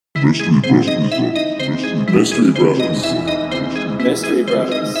Mystery Brothers. Mystery Brothers. Mystery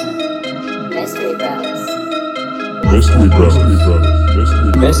Bros. Mystery Brothers. Mystery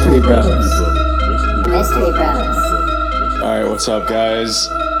Brothers. Mystery Bros. All right, what's up, guys?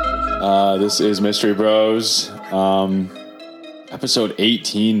 This is Mystery Bros. Episode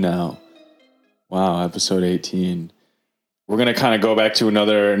 18 now. Wow, episode 18. We're gonna kind of go back to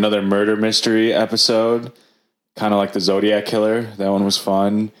another murder mystery episode, kind of like the Zodiac Killer. That one was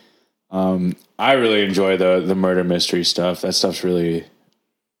fun. I really enjoy the murder mystery stuff. That stuff's really,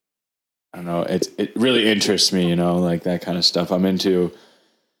 I don't know, it really interests me, like that kind of stuff. I'm into,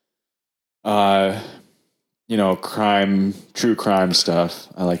 true crime stuff.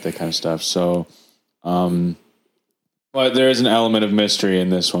 I like that kind of stuff. So, but there is an element of mystery in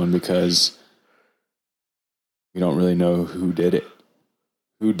this one because we don't really know who did it,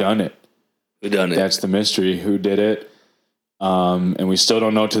 who done it. That's the mystery. Who did it? And we still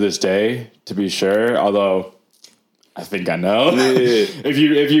don't know to this day, to be sure. Although I think I know. Yeah. If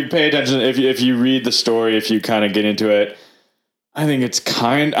you pay attention, if you read the story, if you kind of get into it,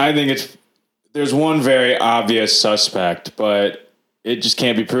 there's one very obvious suspect, but it just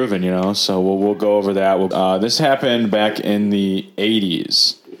can't be proven, So we'll go over that. This happened back in the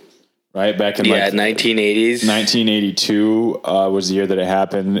 80s, right? Back in 1980s. 1982 was the year that it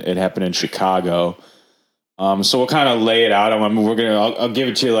happened. It happened in Chicago. So we'll kind of lay it out. I'll give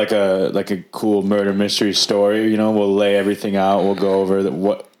it to you like a cool murder mystery story. We'll lay everything out. We'll go over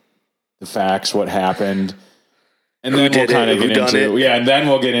the facts, what happened, and then we'll kind of get into and then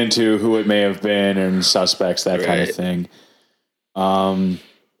we'll get into who it may have been and suspects, that kind of thing.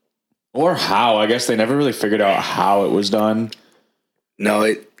 Or how. I guess they never really figured out how it was done. No,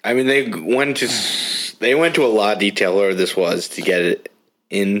 they went to a lot of detail where this was to get it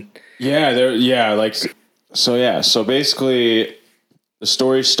in. So basically the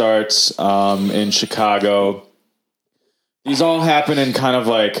story starts in Chicago. These all happen in kind of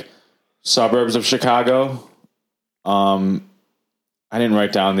like suburbs of Chicago. I didn't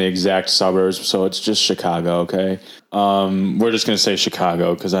write down the exact suburbs, so it's just Chicago, okay? We're just going to say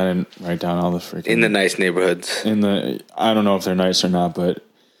Chicago because I didn't write down all the freaking... In the nice neighborhoods. I don't know if they're nice or not, but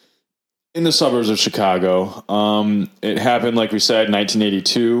in the suburbs of Chicago. It happened, like we said,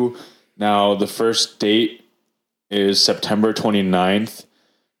 1982. Now, the first date is September 29th,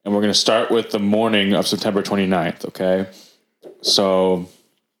 and we're going to start with the morning of September 29th, okay? So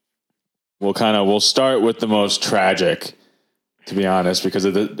we'll start with the most tragic, to be honest, because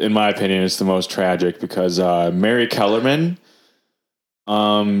in my opinion, it's the most tragic because Mary Kellerman,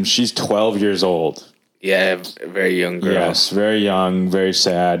 she's 12 years old. Yeah, a very young girl. Yes, very young, very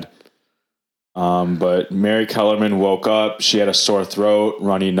sad. But Mary Kellerman woke up. She had a sore throat,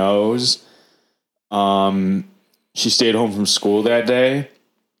 runny nose. She stayed home from school that day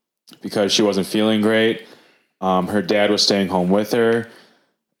because she wasn't feeling great. Her dad was staying home with her,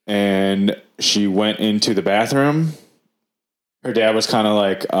 and she went into the bathroom. Her dad was kind of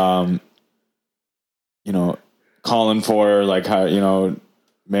like, calling for her, like, how,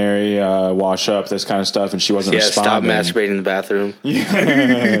 Mary, wash up, this kind of stuff, and she wasn't responding. Stop masturbating in the bathroom.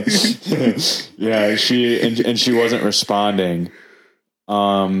 Yeah, she wasn't responding.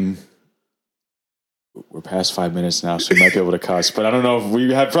 We're past 5 minutes now, so we might be able to cuss, but I don't know if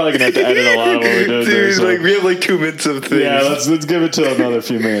probably gonna have to edit a lot of what we're doing. Dude, so, we have 2 minutes of things. Yeah, let's give it to another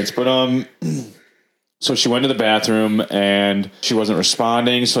few minutes. But so she went to the bathroom and she wasn't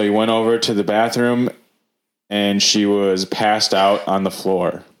responding, so he went over to the bathroom and she was passed out on the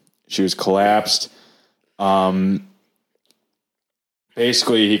floor. She was collapsed.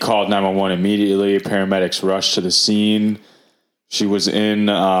 Basically, he called 911 immediately. Paramedics rushed to the scene. She was in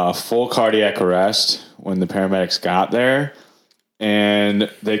full cardiac arrest when the paramedics got there, and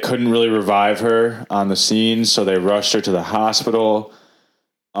they couldn't really revive her on the scene, so they rushed her to the hospital.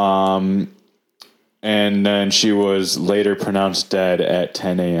 And then she was later pronounced dead at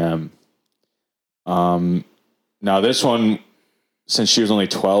 10 a.m. Now, this one, since she was only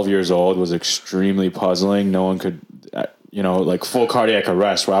 12 years old, was extremely puzzling. No one could, full cardiac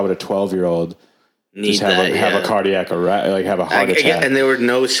arrest. Why would a 12-year-old... have a cardiac arrest, have a heart attack? And there were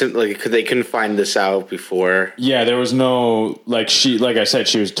no they couldn't find this out before. Yeah, there was no like I said,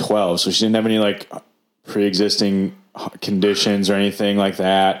 she was 12, so she didn't have any pre-existing conditions or anything like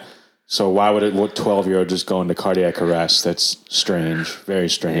that. So why would what 12-year-old just go into cardiac arrest? That's strange, very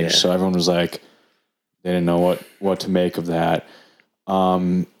strange. Yeah. So everyone was like, they didn't know what to make of that.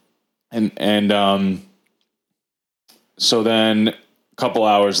 So then a couple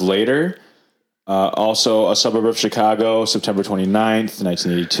hours later. Also a suburb of Chicago, September 29th,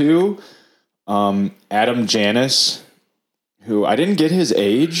 1982. Adam Janis, who I didn't get his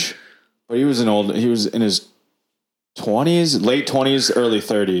age, but he was in his 20s, late 20s, early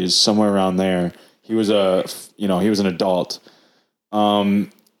 30s, somewhere around there. He was an adult.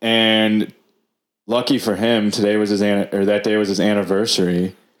 And lucky for him, that day was his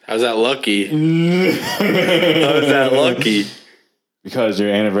anniversary. How's that lucky? How's that lucky? Because your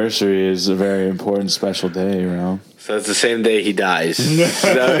anniversary is a very important, special day, So it's the same day he dies. Is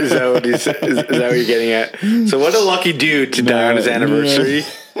that what you're getting at? So what a lucky dude to die on his anniversary.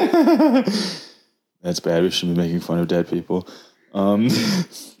 Yeah. That's bad. We shouldn't be making fun of dead people.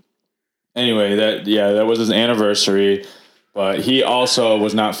 Anyway, that was his anniversary, but he also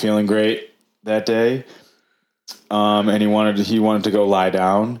was not feeling great that day. And he wanted to go lie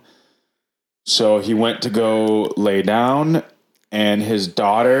down. So he went to go lay down, and his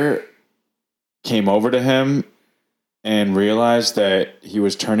daughter came over to him and realized that he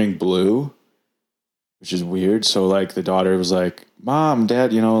was turning blue, which is weird. So like the daughter was like, "Mom,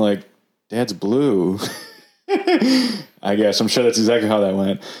 Dad, Dad's blue." I guess I'm sure that's exactly how that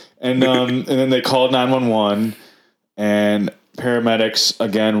went. And and then they called 911, and paramedics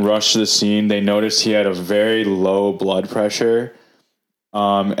again rushed to the scene. They noticed he had a very low blood pressure,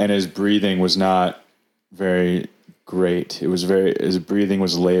 and his breathing was not very great. His breathing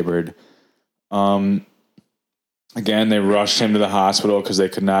was labored. Again, they rushed him to the hospital because they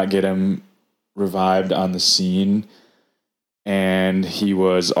could not get him revived on the scene. And he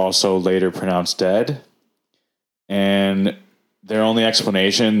was also later pronounced dead. And their only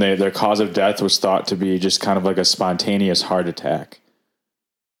explanation, their cause of death was thought to be just kind of like a spontaneous heart attack.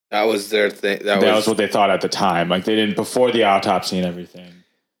 That was their thing. That was what they thought at the time. Like they didn't, before the autopsy and everything.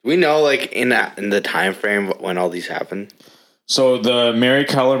 Do we know like in the time frame when all these happened? So the Mary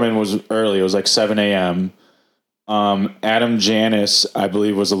Kellerman was early. It was like 7 a.m. Adam Janis, I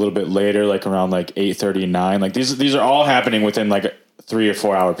believe, was a little bit later, like around like 8:39. Like these are all happening within like a 3 or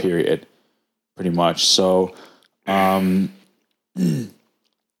 4 hour period, pretty much. So, yeah,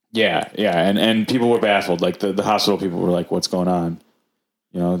 and people were baffled. Like the hospital people were like, "What's going on?"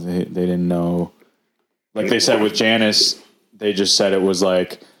 They didn't know. Like they said with Janis, they just said it was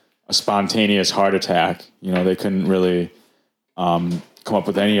like a spontaneous heart attack. They couldn't really come up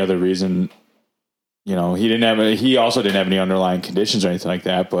with any other reason. He also didn't have any underlying conditions or anything like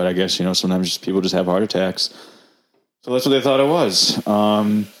that. But I guess, sometimes people just have heart attacks. So that's what they thought it was.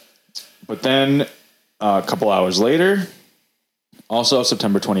 But then a couple hours later, also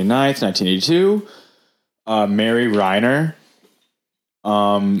September 29th, 1982, Mary Reiner,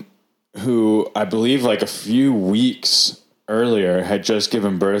 who I believe like a few weeks earlier had just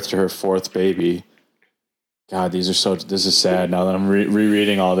given birth to her fourth baby. God, this is sad now that I'm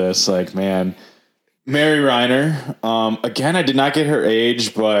rereading all this. Like, man, Mary Reiner. Again, I did not get her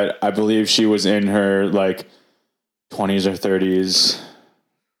age, but I believe she was in her like 20s or 30s.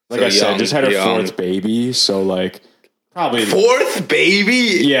 Like so I said, just had her fourth baby. So like probably fourth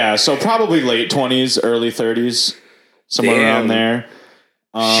baby. Yeah. So probably late 20s, early 30s, somewhere around there.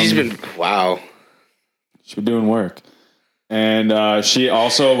 She's been doing work. And she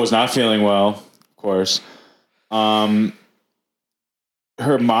also was not feeling well, of course. Her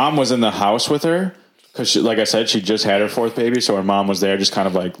mom was in the house with her because, like I said, she just had her fourth baby. So her mom was there just kind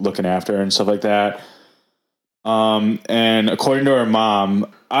of like looking after her and stuff like that. And according to her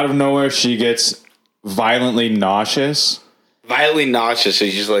mom, out of nowhere, she gets violently nauseous. Violently nauseous. So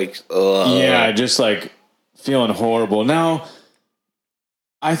she's just like, ugh. Yeah, just like feeling horrible. Now,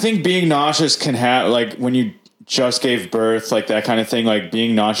 I think being nauseous can have, like, when you just gave birth, like that kind of thing, like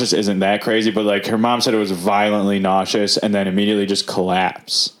being nauseous isn't that crazy, but like her mom said it was violently nauseous and then immediately just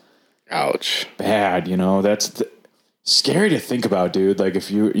collapse. Ouch. Bad, that's scary to think about, dude. Like if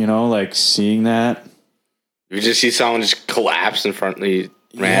like seeing that. You just see someone just collapse in front of you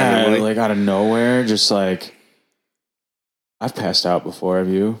randomly. Yeah, like out of nowhere, just like, I've passed out before, have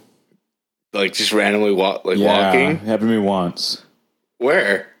you? Like just randomly walking? It happened to me once.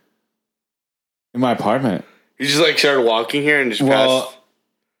 Where? In my apartment. You just like started walking here and just passed?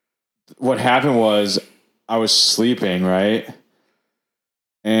 What happened was I was sleeping, right?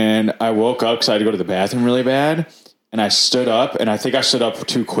 And I woke up because I had to go to the bathroom really bad. And I stood up, and I think I stood up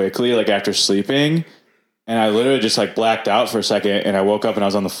too quickly, like after sleeping. And I literally just like blacked out for a second, and I woke up and I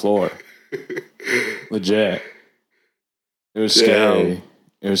was on the floor. Legit. It was scary. Damn.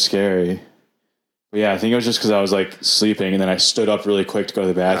 It was scary. But yeah, I think it was just because I was like sleeping, and then I stood up really quick to go to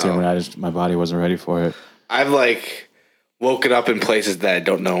the bathroom, and my body wasn't ready for it. I've like woken up in places that I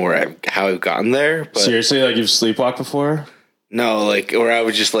don't know how I've gotten there. But seriously, like you've sleepwalked before? No, like where I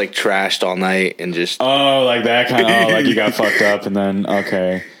was just like trashed all night and just like that kind of like you got fucked up and then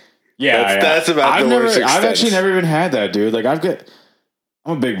okay. Yeah, That's about I've the worst I've extent. actually never even had that, dude. Like I'm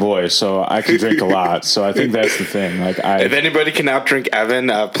a big boy, so I can drink a lot. So I think that's the thing. Like If anybody can outdrink Evan,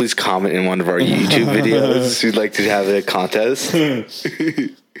 please comment in one of our YouTube videos. We'd like to have a contest.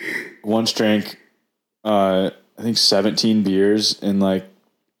 once drank, I think 17 beers in like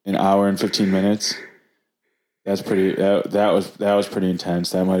an hour and 15 minutes. That's pretty. That was pretty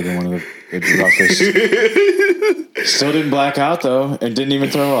intense. That might have been one of the roughest. Still didn't black out though, and didn't even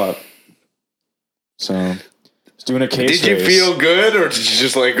throw up. So, I was doing a case. Did you race. feel good, or did you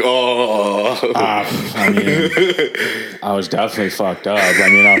just like, oh? I mean, I was definitely fucked up. I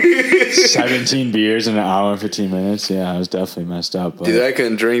mean, 17 beers in an hour and 15 minutes. Yeah, I was definitely messed up. But, Dude, I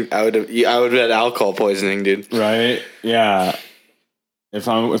couldn't drink. I would have had alcohol poisoning, dude. right? Yeah. If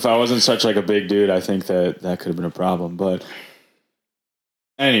I wasn't such like a big dude, I think that could have been a problem. But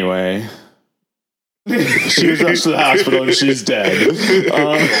anyway, she was rushed to the hospital and she's dead.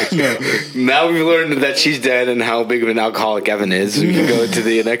 No. Now we've learned that she's dead and how big of an alcoholic Evan is. We can go to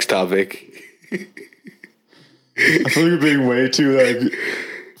the next topic. I feel like we're being way too like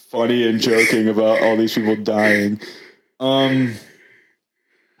funny and joking about all these people dying.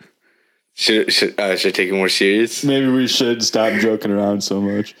 Should I take it more serious? Maybe we should stop joking around so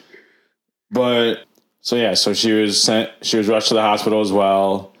much. But so she was rushed to the hospital as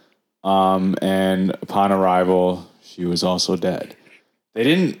well. And upon arrival, she was also dead. They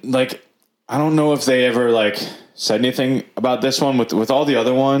didn't I don't know if they ever said anything about this one with all the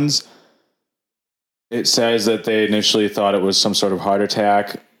other ones. It says that they initially thought it was some sort of heart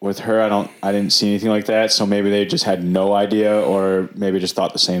attack. With her, I didn't see anything like that. So maybe they just had no idea, or maybe just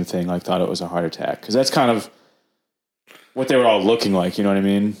thought the same thing, thought it was a heart attack. Because that's kind of what they were all looking like. You know what I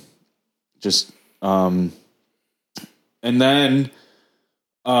mean? Just, and then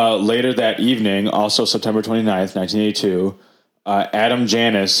later that evening, also September 29th, 1982, Adam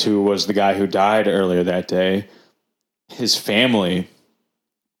Janis, who was the guy who died earlier that day, his family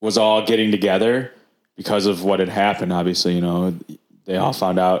was all getting together because of what had happened. Obviously, they all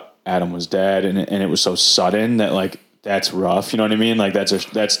found out Adam was dead, and it was so sudden that that's rough. You know what I mean?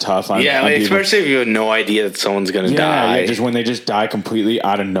 That's tough. On people. Especially if you have no idea that someone's gonna die. Yeah, just when they just die completely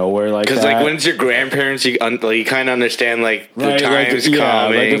out of nowhere like that. Because when it's your grandparents, you kind of understand the time's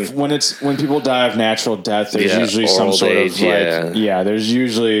coming. When people die of natural death, there's usually some sort of there's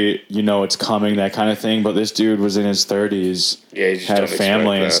usually it's coming, that kind of thing. But this dude was in his 30s, had a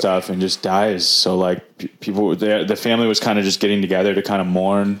family and stuff, and just dies. So people, the family was kind of just getting together to kind of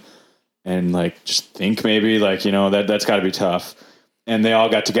mourn. And just think maybe that's got to be tough. And they all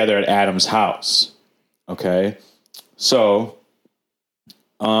got together at Adam's house. Okay, so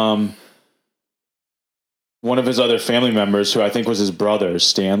one of his other family members, who I think was his brother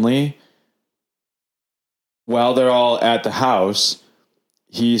Stanley, while they're all at the house,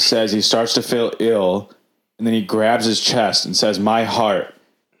 he says he starts to feel ill, and then he grabs his chest and says, "My heart,"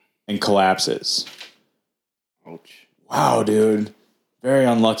 and collapses. Ouch! Wow, dude. Very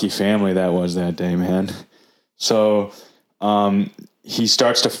unlucky family that was that day, man. So he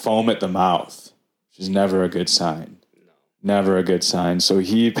starts to foam at the mouth, which is never a good sign. No. Never a good sign. So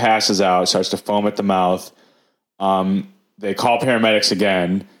he passes out, starts to foam at the mouth. They call paramedics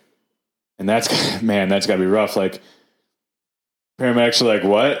again, and that's got to be rough. Paramedics are like,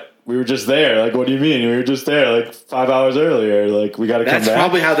 "What? We were just there." What do you mean? We were just there 5 hours earlier. We got to come back. That's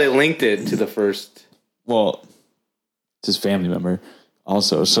probably how they linked it to the first. Well, it's his family member.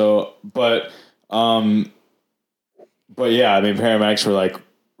 Also, so, but yeah, I mean, paramedics were like,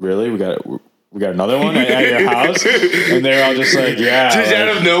 "Really? We got another one at your house?" And they're all just like, "Yeah." Just out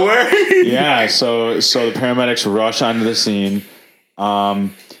of nowhere? Yeah. So the paramedics rush onto the scene.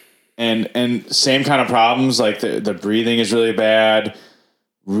 And same kind of problems, the breathing is really bad,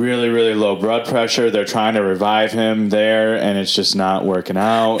 really, really low blood pressure. They're trying to revive him there, and it's just not working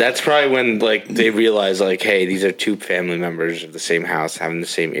out. That's probably when they realize hey, these are two family members of the same house having the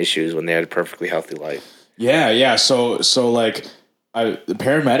same issues when they had a perfectly healthy life. Yeah. So the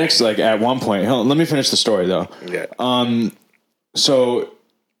paramedics at one point. Let me finish the story though. Yeah. So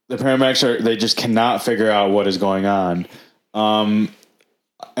the paramedics they just cannot figure out what is going on. And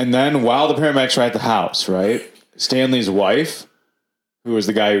then while the paramedics are at the house, right, Stanley's wife, who was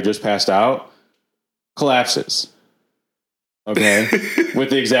the guy who just passed out, collapses. Okay? With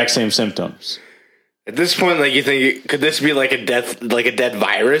the exact same symptoms. At this point, you think, could this be a dead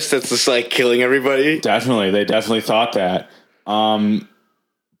virus that's just killing everybody? Definitely. They definitely thought that.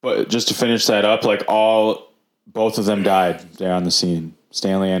 But just to finish that up, both of them died there on the scene.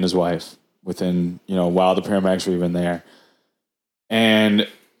 Stanley and his wife within, while the paramedics were even there. And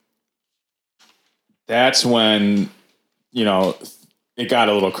that's when, it got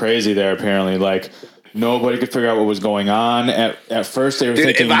a little crazy there. Apparently, like nobody could figure out what was going on. At first, they were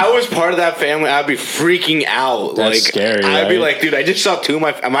thinking, if I was part of that family, I'd be freaking out. That's like scary. I'd be right? like, dude, I just saw two of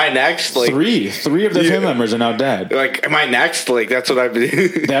my. Am I next? Like three of their family members are now dead. Like, am I next? Like, that's what I'd be.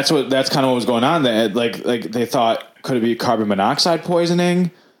 That's kind of what was going on. That like they thought, could it be carbon monoxide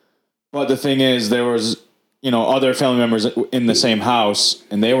poisoning? But the thing is, there was, other family members in the same house,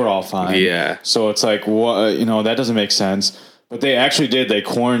 and they were all fine. Yeah. So it's like, what? That doesn't make sense. But they actually did. They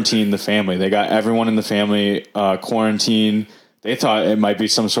quarantined the family. They got everyone in the family quarantined. They thought it might be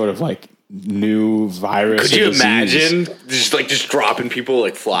some sort of like new virus. Could you imagine just dropping people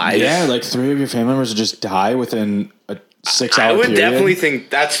like flies? Yeah, like 3 of your family members would just die within a 6 hour period. I would definitely think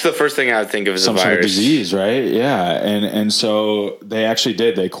that's the first thing I would think of as some a virus. sort of disease, right? Yeah, and so they actually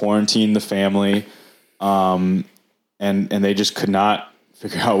did. They quarantined the family, and they just could not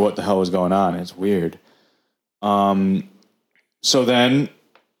figure out what the hell was going on. It's weird. So then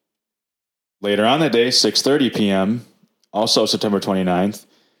later on that day, 6:30 p.m., also September 29th,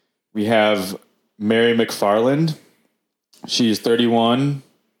 we have Mary McFarland. She's 31.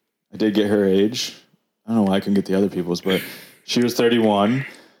 I did get her age. I don't know why I couldn't get the other people's, but she was 31.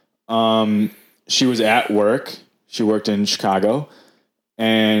 She was at work. She worked in Chicago,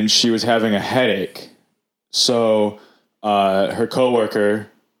 and she was having a headache. So her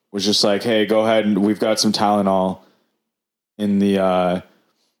coworker was just like, "Hey, go ahead, and we've got some Tylenol in the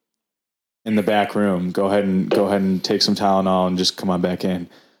back room. Go ahead and take some Tylenol and just come on back in."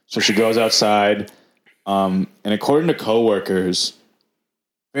 So she goes outside, and according to coworkers,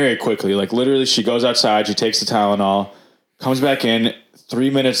 very quickly, like literally, she goes outside, she takes the Tylenol, comes back in. 3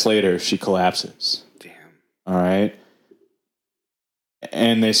 minutes later, she collapses. Damn. All right.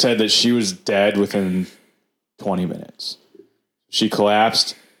 And they said that she was dead within 20 minutes. She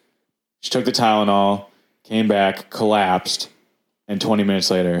collapsed. She took the Tylenol, came back, collapsed, and 20 minutes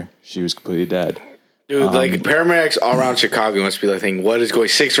later, she was completely dead. Dude, like paramedics all around Chicago must be like thinking, what is going?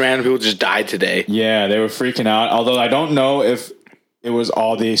 6 random people just died today. Yeah, they were freaking out. Although I don't know if it was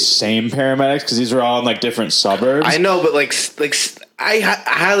all the same paramedics because these were all in like different suburbs. I know, but like I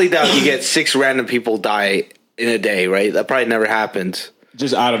highly doubt you get 6 random people die in a day, right? That probably never happened.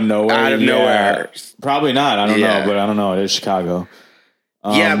 Just out of nowhere. Out of nowhere. Probably not. I don't know, but I don't know. It is Chicago.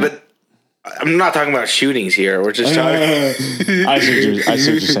 Yeah, but I'm not talking about shootings here. We're just talking. I see what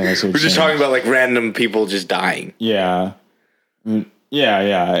you're saying. We're just talking about like random people just dying. Yeah.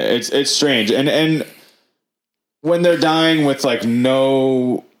 Yeah. It's strange. And when they're dying with like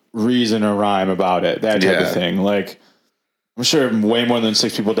no reason or rhyme about it, that type of thing. Like, I'm sure way more than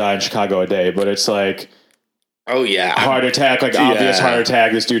 6 people die in Chicago a day, but it's like, oh yeah, heart attack, like obvious heart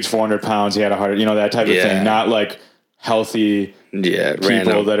attack. This dude's 400 pounds. He had a heart, that type of thing. Not like healthy people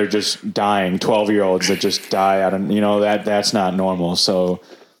random. that are just dying, 12-year-olds that just die out of, that's not normal. So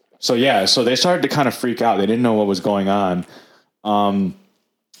they started to kind of freak out. They didn't know what was going on.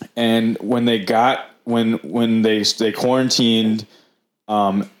 And when they quarantined,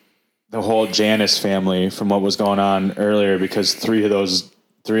 the whole Janus family from what was going on earlier, because 3 of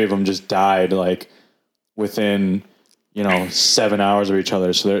them just died like within, 7 hours of each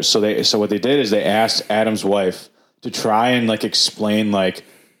other. So what they did is they asked Adam's wife to try and like explain like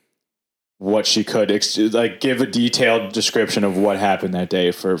what she could, like give a detailed description of what happened that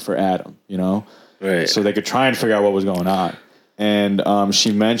day for Adam, Right. So they could try and figure out what was going on. And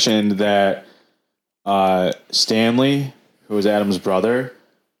she mentioned that Stanley, who was Adam's brother,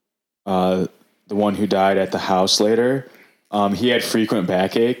 the one who died at the house later, he had frequent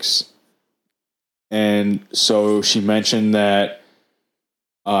backaches. And so she mentioned that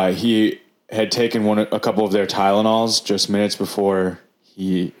he had taken a couple of their Tylenols just minutes before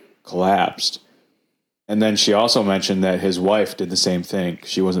he collapsed. And then she also mentioned that his wife did the same thing.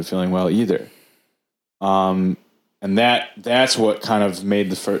 She wasn't feeling well either. And that's what kind of made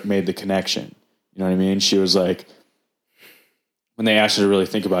the connection. You know what I mean? She was like, when they asked her to really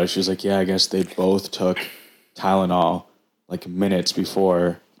think about it, she was like, yeah, I guess they both took Tylenol like minutes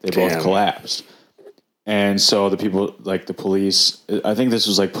before they both collapsed. And so the people, like the police, I think this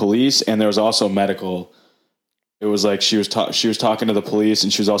was like police, and there was also medical. It was like she was talking to the police,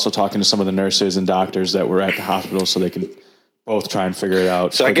 and she was also talking to some of the nurses and doctors that were at the hospital, so they can both try and figure it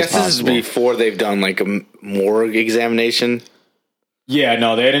out. So I guess this is before they've done like a morgue examination. Yeah,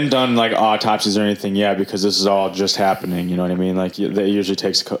 no, they hadn't done like autopsies or anything yet, because this is all just happening. You know what I mean? Like it usually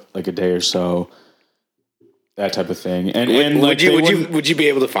takes like a day or so, that type of thing. And would you be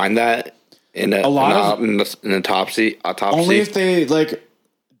able to find that in an autopsy? Only if they like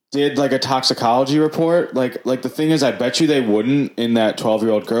did like a toxicology report. Like the thing is, I bet you they wouldn't in that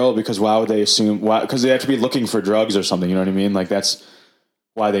 12-year-old girl, because why would they assume? Why? Because they have to be looking for drugs or something. You know what I mean? Like that's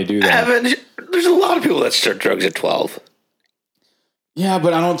why they do that. Evan, there's a lot of people that start drugs at 12. Yeah,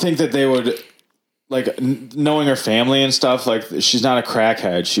 but I don't think that they would, like, knowing her family and stuff, like, she's not a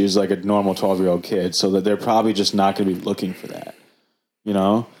crackhead. She's like a normal 12-year-old kid, so that they're probably just not going to be looking for that, you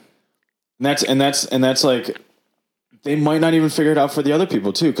know? And that's like, they might not even figure it out for the other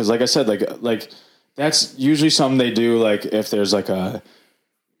people too. Cause like I said, like that's usually something they do. Like if there's like a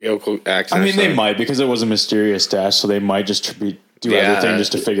vehicle accident. I mean, they might, because it was a mysterious death. So they might just do everything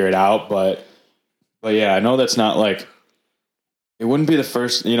just to figure it out. But yeah, I know that's not like, it wouldn't be the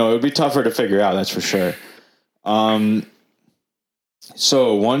first, you know, it would be tougher to figure out. That's for sure.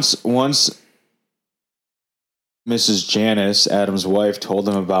 So once Mrs. Janice, Adam's wife, told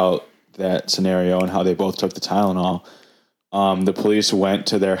them about that scenario and how they both took the Tylenol, the police went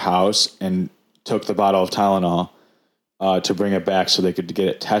to their house and took the bottle of Tylenol to bring it back so they could get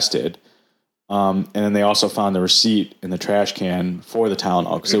it tested. And then they also found the receipt in the trash can for the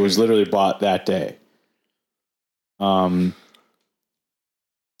Tylenol because it was literally bought that day. And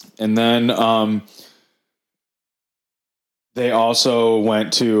then they also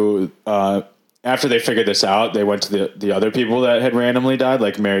went to after they figured this out, they went to the other people that had randomly died,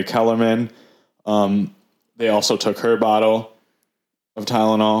 like Mary Kellerman. They also took her bottle of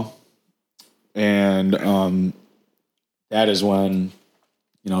Tylenol. And that is when,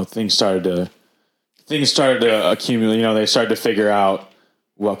 you know, things started to accumulate. You know, they started to figure out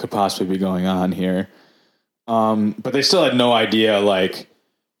what could possibly be going on here. But they still had no idea, like,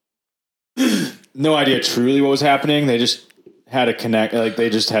 no idea truly what was happening. They just had they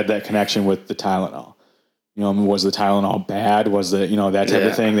just had that connection with the Tylenol. You know, was the Tylenol bad? Was it, you know, that type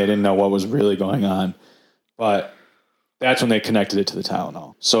of thing? They didn't know what was really going on. But that's when they connected it to the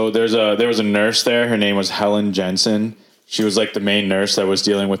Tylenol. So there was a nurse there. Her name was Helen Jensen. She was like the main nurse that was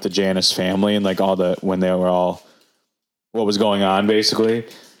dealing with the Janus family and like when they were all, what was going on basically.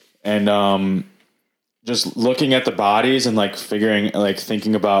 And just looking at the bodies and like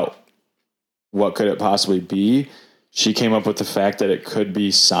thinking about what could it possibly be, she came up with the fact that it could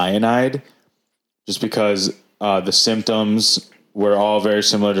be cyanide, just because the symptoms were all very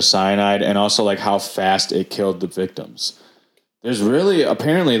similar to cyanide, and also like how fast it killed the victims. There's really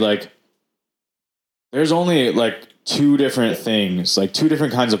apparently there's only like two different things, like two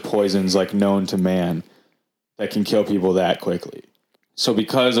different kinds of poisons like known to man that can kill people that quickly. So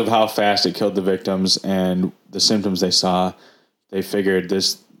because of how fast it killed the victims and the symptoms they saw, they figured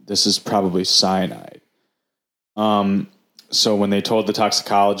this is probably cyanide. So when they told the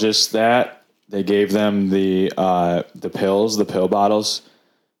toxicologist that, they gave them the pill bottles,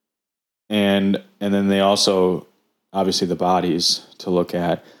 and then they also obviously the bodies to look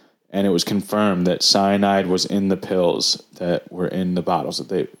at, and it was confirmed that cyanide was in the pills that were in the bottles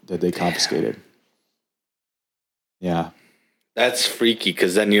that they confiscated. Yeah. That's freaky,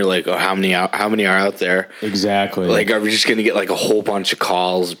 because then you're like, oh, how many are out there? Exactly. Like, are we just going to get like a whole bunch of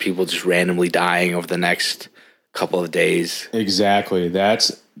calls, people just randomly dying over the next couple of days? Exactly.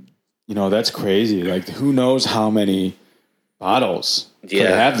 That's crazy. Like, who knows how many bottles could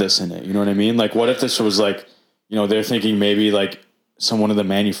have this in it? You know what I mean? Like, what if this was like, you know, they're thinking maybe like one of the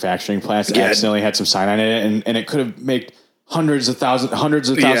manufacturing plants accidentally had some cyanide in it, and it could have made hundreds of thousands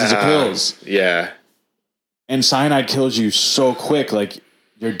of pills. Yeah. And cyanide kills you so quick, like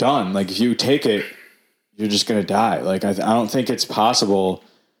you're done. Like if you take it, you're just going to die. Like I don't think it's possible.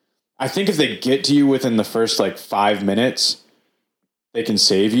 I think if they get to you within the first like 5 minutes, they can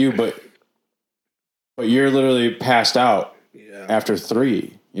save you, but you're literally passed out after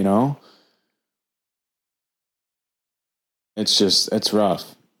 3, you know? It's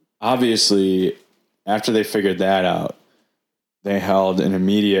rough. Obviously, after they figured that out, they held an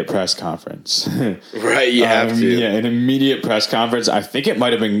immediate press conference. Right, you have to. Yeah, an immediate press conference. I think it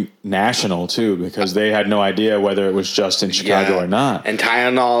might have been national, too, because they had no idea whether it was just in Chicago or not. And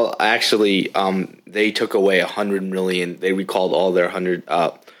Tylenol, actually, they took away 100 million. They recalled all their 100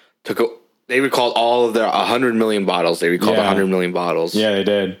 they recalled all of their 100 million bottles. They recalled 100 million bottles. Yeah, they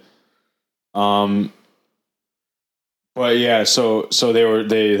did. But yeah, so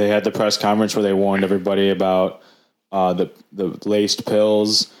they had the press conference where they warned everybody about the laced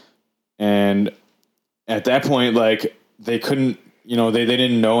pills, and at that point, like they couldn't, you know, they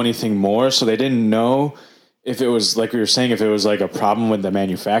didn't know anything more, so they didn't know if it was like we were saying, if it was like a problem with the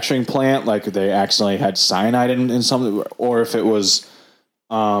manufacturing plant, like they accidentally had cyanide in something, or if it was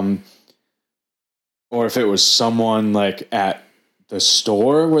someone like at the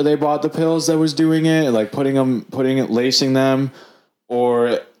store where they bought the pills that was doing it, like lacing them,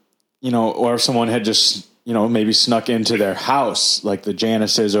 or, you know, or if someone had just, you know, maybe snuck into their house, like the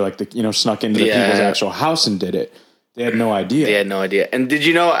Janices, or like snuck into the people's actual house and did it. They had no idea. They had no idea. And did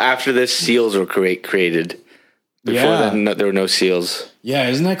you know after this, seals were created? Before that, there were no seals. Yeah,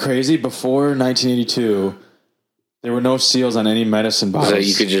 isn't that crazy? Before 1982, there were no seals on any medicine bottles. So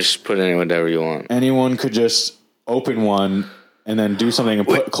you could just put in whatever you want. Anyone could just open one and then do something and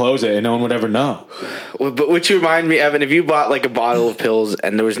close it, and no one would ever know. But which remind me, Evan, if you bought like a bottle of pills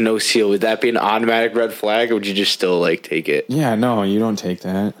and there was no seal, would that be an automatic red flag, or would you just still like take it? Yeah, no, you don't take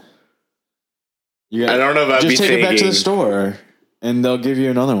that. I don't know if I'd be just take it back to the store, and they'll give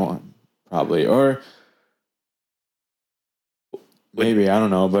you another one, probably, or maybe I don't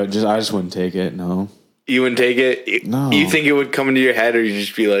know, but I just wouldn't take it. No, you wouldn't take it. No, you think it would come into your head, or you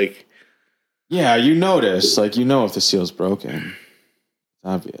just be like, yeah, you notice, like if the seal's broken, it's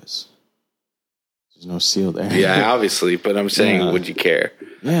obvious. There's no seal there. Yeah, obviously, but I'm saying, would you care?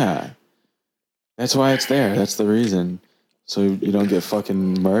 Yeah, that's why it's there. That's the reason, so you don't get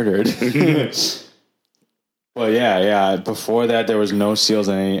fucking murdered. Well, yeah. Before that, there was no seals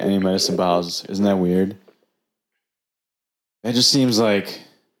in any medicine bottles. Isn't that weird? It just seems like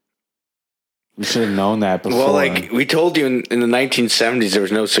we should have known that before. Well, like we told you in the 1970s, there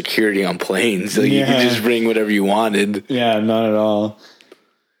was no security on planes. So you could just bring whatever you wanted. Yeah, not at all.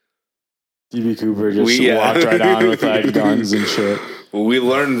 D.B. Cooper just walked right on with like guns and shit. We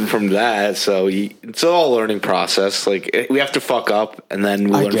learned from that, so it's all a learning process. Like we have to fuck up, and then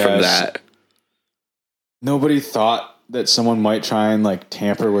we learn from that. Nobody thought that someone might try and like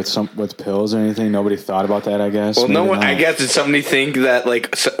tamper with pills or anything. Nobody thought about that, I guess. Well, no one. I guess did somebody think that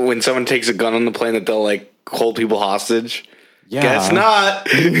like when someone takes a gun on the plane that they'll like hold people hostage? Yeah, guess not,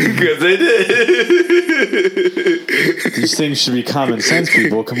 because they did. These things should be common sense,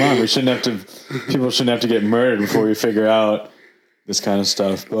 people. Come on, people shouldn't have to get murdered before we figure out this kind of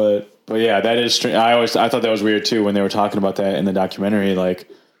stuff. But yeah, that is strange. I thought that was weird too when they were talking about that in the documentary. Like,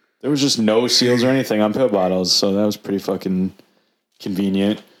 there was just no seals or anything on pill bottles, so that was pretty fucking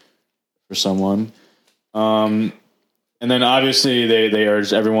convenient for someone. And then obviously they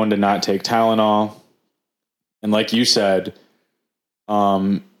urged everyone to not take Tylenol, and like you said, all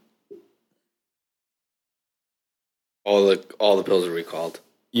the pills are recalled.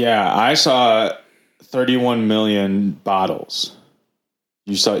 Yeah, I saw 31 million bottles.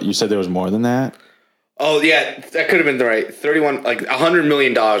 You said there was more than that? Oh, yeah, that could have been the right. 31, like $100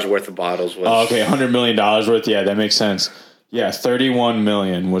 million worth of bottles. Oh, okay, $100 million worth. Yeah, that makes sense. Yeah, 31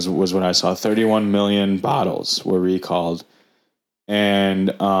 million was what I saw. 31 million bottles were recalled. And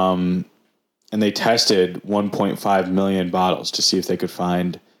they tested 1.5 million bottles to see if they could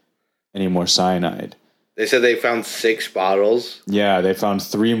find any more cyanide. They said they found 6 bottles. Yeah, they found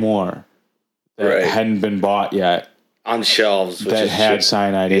 3 more that hadn't been bought yet. On shelves. That had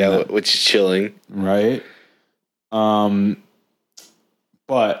cyanide in them. Yeah, which is chilling. Right? But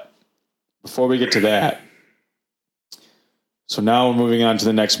before we get to that, so now we're moving on to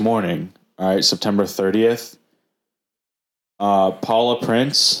the next morning. All right, September 30th. Paula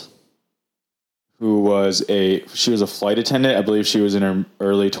Prince, she was a flight attendant. I believe she was in her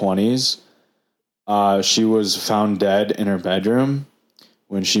early 20s. She was found dead in her bedroom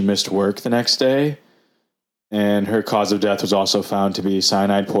when she missed work the next day. And her cause of death was also found to be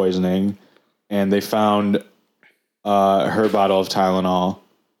cyanide poisoning. And they found her bottle of Tylenol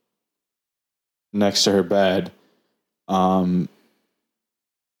next to her bed. And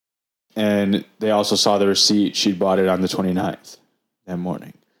they also saw the receipt. She'd bought it on the 29th that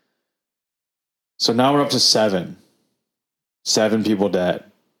morning. So now we're up to 7. 7 people dead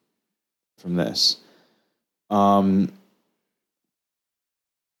from this. One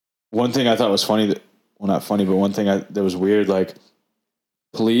thing I thought was funny not funny, but one thing that was weird, like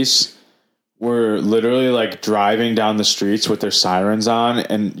police were literally like driving down the streets with their sirens on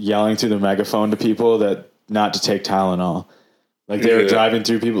and yelling through the megaphone to people that not to take Tylenol. Like they were driving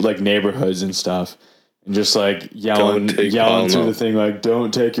through people like neighborhoods and stuff and just like yelling through the thing, like,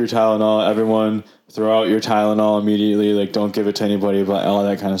 don't take your Tylenol. Everyone throw out your Tylenol immediately. Like, don't give it to anybody, but all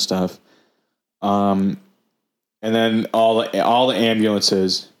that kind of stuff. And then all the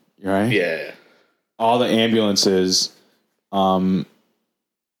ambulances, right? Yeah. All the ambulances,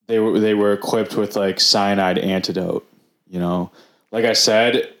 they were equipped with like cyanide antidote. You know, like I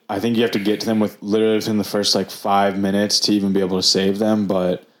said, I think you have to get to them literally within the first like 5 minutes to even be able to save them.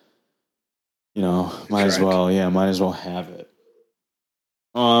 But you know, might as well have it.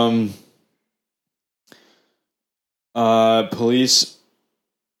 Police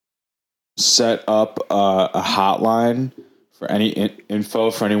set up a hotline for any info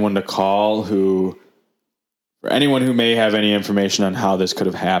for anyone to call for anyone who may have any information on how this could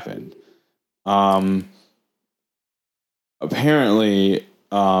have happened. Apparently,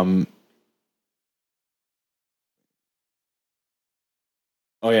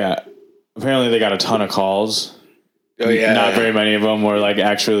 Oh yeah. Apparently they got a ton of calls. Oh yeah. Not very many of them were like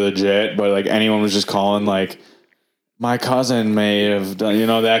actually legit, but like anyone was just calling like my cousin may have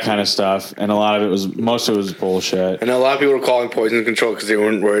done, that kind of stuff. And most of it was bullshit. And a lot of people were calling poison control because they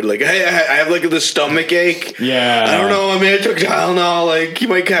weren't worried. Like, hey, I have like the stomach ache. Yeah. I don't know. I mean, I took Tylenol. Like, you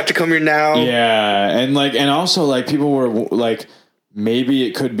might have to come here now. Yeah. And also like people were like, maybe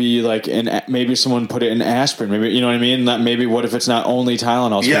it could be like maybe someone put it in aspirin. Maybe, you know what I mean? Maybe what if it's not only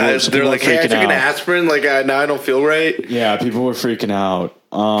Tylenol? So yeah. They're like, hey, I took an aspirin. Like, now I don't feel right. Yeah. People were freaking out.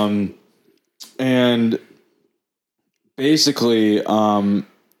 And basically, the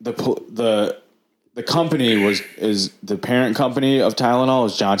company is the parent company of Tylenol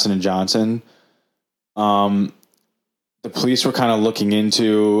is Johnson and Johnson. The police were kind of looking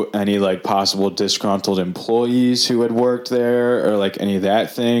into any like possible disgruntled employees who had worked there or like any of that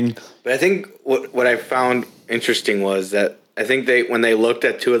thing. But I think what I found interesting was that I think when they looked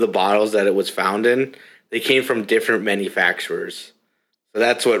at two of the bottles that it was found in, they came from different manufacturers. So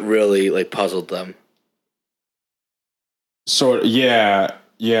that's what really like puzzled them. Sort of, yeah.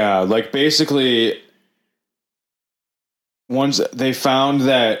 Like basically, once they found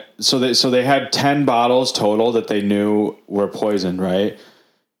that, so they had 10 bottles total that they knew were poisoned, right?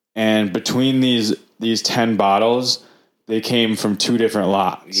 And between these 10 bottles, they came from 2 different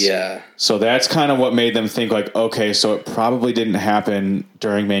lots. Yeah. So that's kind of what made them think like, okay, so it probably didn't happen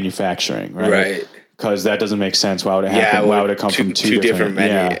during manufacturing, right? Right. Because that doesn't make sense. Why would it happen? Why would it come from two different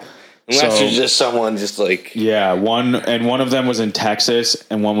menu? Yeah. Unless it's just someone just like... Yeah, one of them was in Texas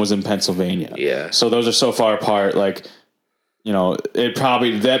and one was in Pennsylvania. Yeah. So those are so far apart, like,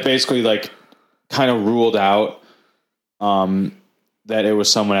 that basically like kind of ruled out that it was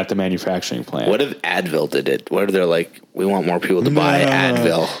someone at the manufacturing plant. What if Advil did it? What if they're like, we want more people to buy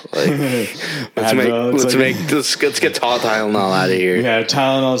Advil? Like, let's get Tylenol out of here. Yeah,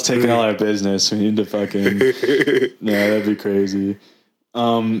 Tylenol's taking all our business. We need to fucking... Yeah, that'd be crazy.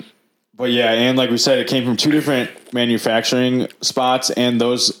 But yeah, and like we said, it came from 2 different manufacturing spots, and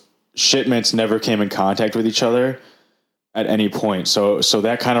those shipments never came in contact with each other at any point. So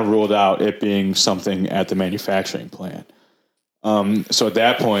that kind of ruled out it being something at the manufacturing plant. So at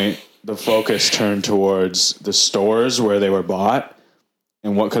that point, the focus turned towards the stores where they were bought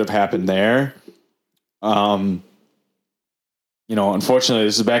and what could have happened there. Unfortunately,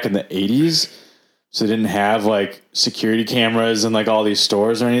 this is back in the 80s. So they didn't have like security cameras in like all these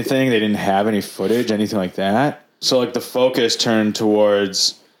stores or anything. They didn't have any footage, anything like that. So like the focus turned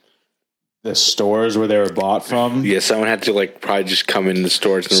towards the stores where they were bought from. Yeah, someone had to like probably just come in the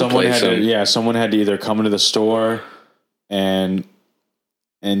stores and replace them. Someone had to either come into the store and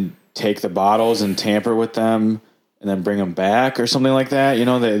take the bottles and tamper with them and then bring them back or something like that.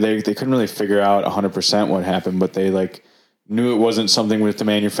 They couldn't really figure out 100% what happened, but they like knew it wasn't something with the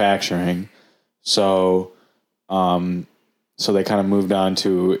manufacturing. So they kind of moved on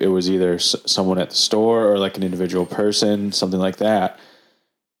to it was either someone at the store or like an individual person, something like that.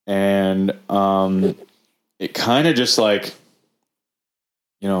 And it kind of just like,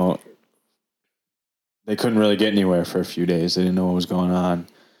 they couldn't really get anywhere for a few days. They didn't know what was going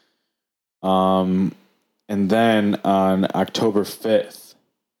on. And then on October 5th,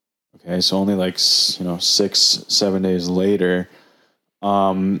 okay, so only like, 6-7 days later,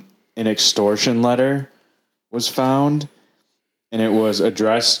 an extortion letter was found, and it was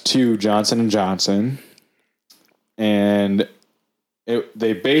addressed to Johnson & Johnson, and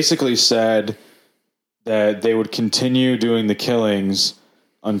they basically said that they would continue doing the killings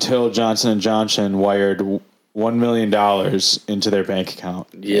until Johnson & Johnson wired $1 million into their bank account.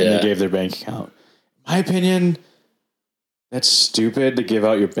 Yeah. And they gave their bank account. In my opinion, that's stupid to give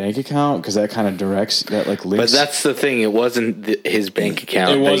out your bank account because that kind of directs that like links. But that's the thing. It wasn't his bank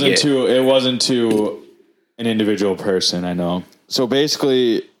account. It wasn't to an individual person. I know. So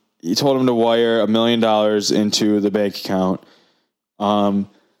basically, he told him to wire $1 million into the bank account.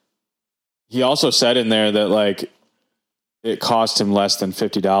 He also said in there that like it cost him less than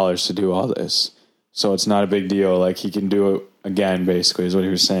 $50 to do all this, so it's not a big deal. Like he can do it again. Basically, is what he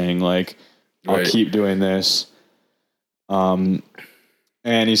was saying. Like I'll keep doing this. And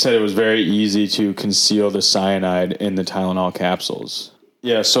he said it was very easy to conceal the cyanide in the Tylenol capsules.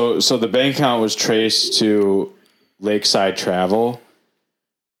 Yeah, so the bank account was traced to Lakeside Travel,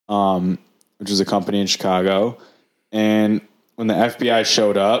 which is a company in Chicago. And when the FBI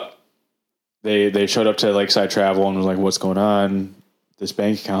showed up, they showed up to Lakeside Travel and was like, "What's going on? This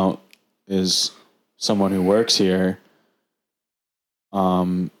bank account is someone who works here."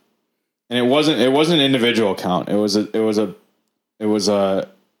 And it wasn't an individual account. It was an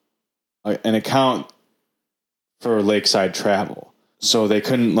account for Lakeside Travel. so they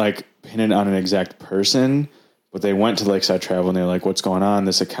couldn't like pin it on an exact person, but they went to Lakeside Travel and they're like, what's going on?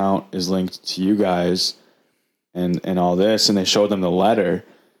 This account is linked to you guys and all this. And they showed them the letter.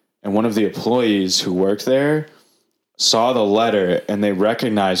 And one of the employees who worked there saw the letter and they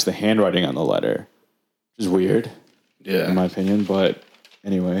recognized the handwriting on the letter, which is weird, in my opinion. But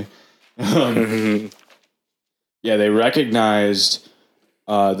anyway, yeah, they recognized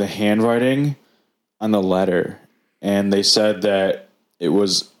the handwriting on the letter, and they said that it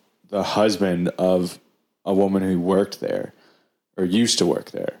was the husband of a woman who worked there or used to work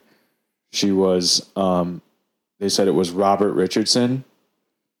there. She was, they said it was Robert Richardson,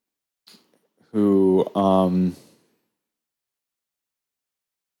 who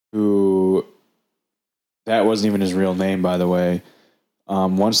that wasn't even his real name, by the way.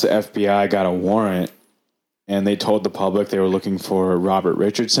 Once the FBI got a warrant and they told the public they were looking for Robert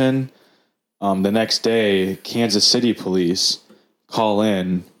Richardson, the next day, Kansas City police call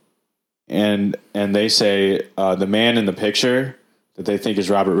in and they say the man in the picture that they think is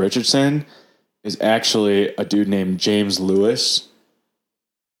Robert Richardson is actually a dude named James Lewis,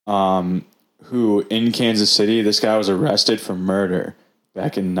 who in Kansas City, this guy was arrested for murder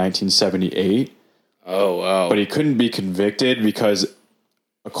back in 1978. Oh, wow. But he couldn't be convicted because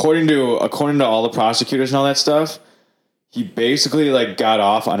according to all the prosecutors and all that stuff, he basically like got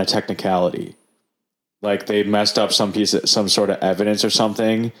off on a technicality. Like they messed up some sort of evidence or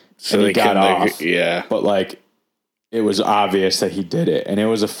something, so and he got off. Yeah. But like it was obvious that he did it, and it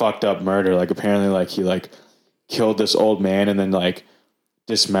was a fucked up murder. Like apparently like he like killed this old man and then like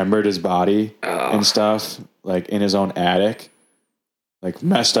dismembered his body and stuff, like in his own attic. Like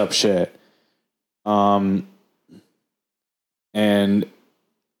messed up shit. And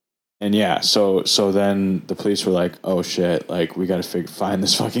yeah, so then the police were like, oh shit, like we got to find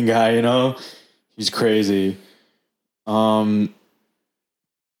this fucking guy, you know, he's crazy. And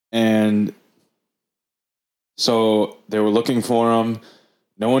so they were looking for him.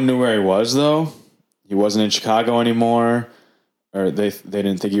 No one knew where he was though. He wasn't in Chicago anymore, or they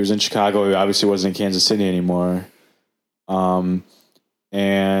didn't think he was in Chicago. He obviously wasn't in Kansas City anymore.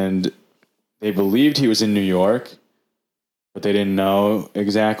 And they believed he was in New York, but they didn't know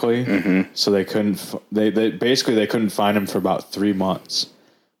exactly. Mm-hmm. So they couldn't, they couldn't find him for about 3 months.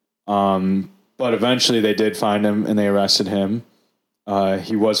 But eventually they did find him and they arrested him.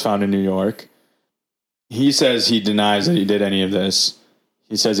 He was found in New York. He says he denies that he did any of this.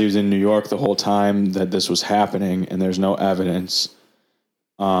 He says he was in New York the whole time that this was happening and there's no evidence.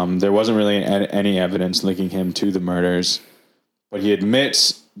 There wasn't really any evidence linking him to the murders. But he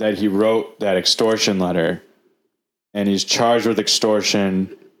admits that he wrote that extortion letter, and he's charged with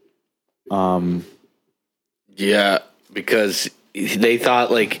extortion. Yeah, because they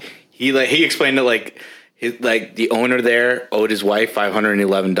thought he explained it like the owner there owed his wife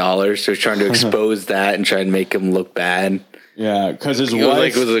 $511, so he's trying to expose that and try and make him look bad. Yeah, because his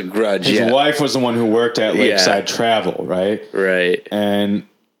wife was a grudge. His wife was the one who worked at Lakeside Travel, right? Right. And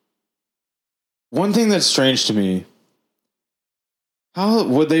one thing that's strange to me. How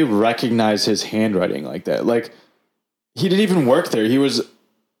would they recognize his handwriting like that? Like, he didn't even work there. He was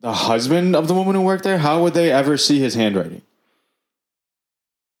the husband of the woman who worked there. How would they ever see his handwriting?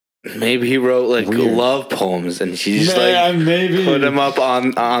 Maybe he wrote like love poems, and she just maybe put them up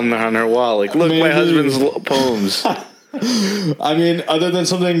on her wall. Like, look, my husband's poems. I mean, other than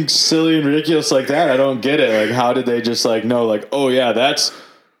something silly and ridiculous like that, I don't get it. Like, how did they just like know? Like, oh yeah, that's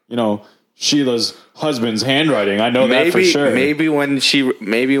Sheila's husband's handwriting. I know that for sure. Maybe when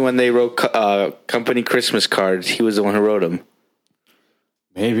they wrote company Christmas cards, he was the one who wrote them.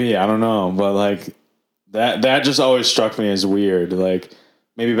 Maybe, I don't know, but like that just always struck me as weird. Like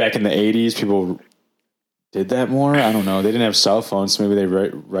maybe back in the 80s, people did that more. I don't know. They didn't have cell phones, so maybe they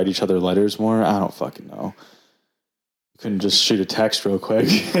write each other letters more. I don't fucking know. Couldn't just shoot a text real quick.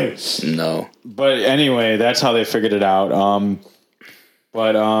 No. But anyway, that's how they figured it out.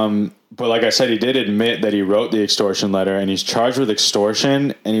 But like I said, he did admit that he wrote the extortion letter, and he's charged with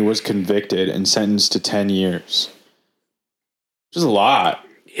extortion, and he was convicted and sentenced to 10 years. Which is a lot.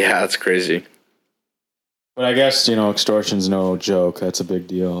 Yeah, that's crazy. But I guess, extortion's no joke. That's a big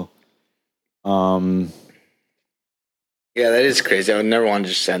deal. Yeah, that is crazy. I would never want to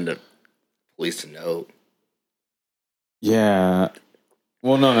just send the police a note. Yeah.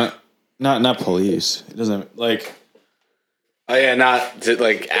 Well, no, not police. It doesn't, like... Oh, yeah, not to,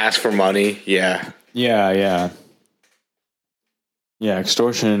 like, ask for money. Yeah. Yeah,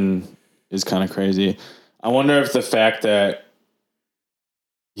 extortion is kind of crazy. I wonder if the fact that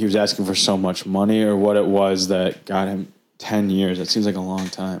he was asking for so much money or what it was that got him 10 years. That seems like a long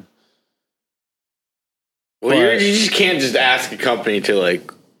time. Well, you just can't just ask a company to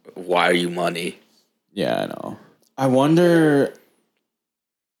like wire you money. Yeah, I know. I wonder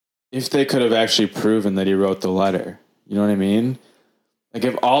if they could have actually proven that he wrote the letter. You know what I mean? Like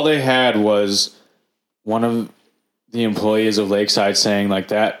if all they had was one of the employees of Lakeside saying like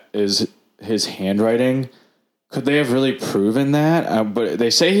that is his handwriting, could they have really proven that? But they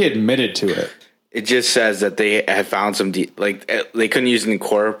say he admitted to it. It just says that they had found some they couldn't use it in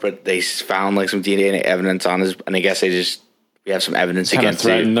court, but they found like some DNA evidence on his, and I guess we have some evidence Kind of against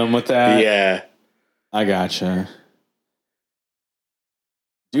threatened them with that. Yeah, I gotcha.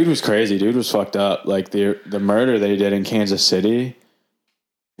 Dude was crazy. Dude was fucked up. Like the murder they did in Kansas City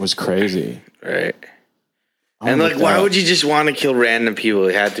was crazy. Right. And like, why would you just want to kill random people?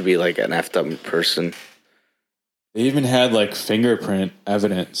 It had to be like an effed up person. They even had like fingerprint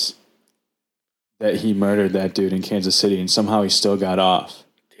evidence that he murdered that dude in Kansas City, and somehow he still got off.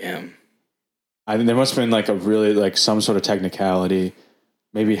 Damn. I think there must have been like a really like some sort of technicality.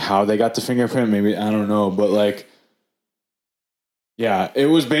 Maybe how they got the fingerprint. Maybe I don't know, but like. Yeah, it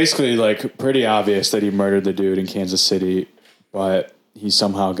was basically like pretty obvious that he murdered the dude in Kansas City, but he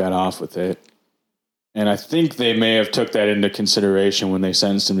somehow got off with it. And I think they may have took that into consideration when they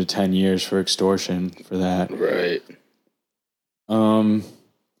sentenced him to 10 years for extortion for that. Right.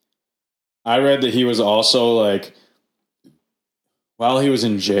 I read that he was also like, while he was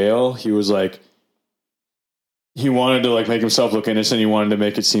in jail, he was like, he wanted to like make himself look innocent. He wanted to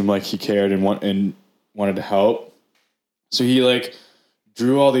make it seem like he cared and wanted to help. So he like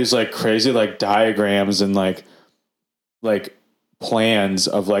drew all these like crazy like diagrams and like plans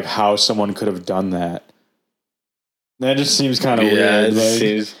of like how someone could have done that. That just seems kind of weird. It like,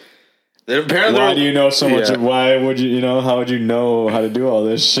 seems. Apparently, why do you know so much? Yeah. Why would you know? How would you know how to do all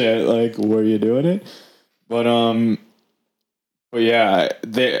this shit? Like, were you doing it? But yeah,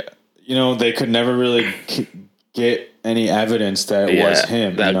 they could never really get any evidence that it was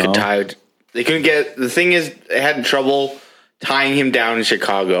him. That could tie. They couldn't get. The thing is, they had trouble tying him down in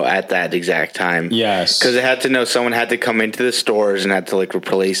Chicago at that exact time. Yes, because they had to know someone had to come into the stores and had to like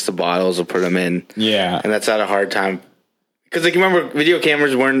replace the bottles or put them in. Yeah, and that's not a hard time. Because like remember, video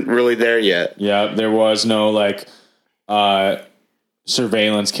cameras weren't really there yet. Yeah, there was no like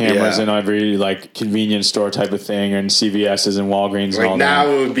surveillance cameras in every like convenience store type of thing, and CVS's and Walgreens. Like and all now,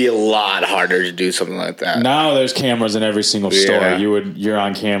 that. it would be a lot harder to do something like that. Now there's cameras in every single store. You're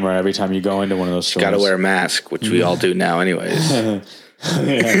on camera every time you go into one of those stores. Got to wear a mask, which we all do now, anyways.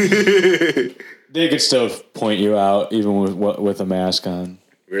 They could still point you out even with a mask on.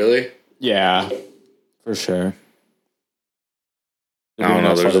 Really? Yeah, for sure. I don't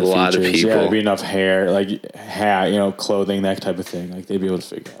know. There's a lot of people. Yeah, there'd be enough hair, like hat, clothing, that type of thing. Like they'd be able to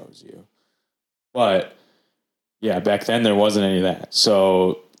figure out it was you. But yeah, back then there wasn't any of that,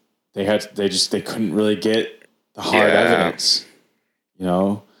 so they couldn't really get the hard evidence.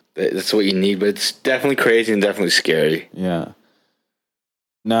 That's what you need, but it's definitely crazy and definitely scary. Yeah.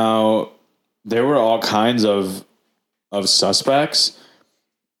 Now there were all kinds of suspects.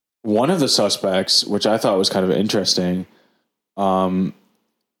 One of the suspects, which I thought was kind of interesting. Ted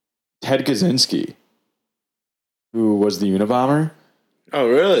Kaczynski, who was the Unabomber. Oh,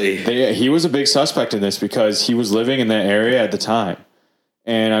 really? He was a big suspect in this because he was living in that area at the time.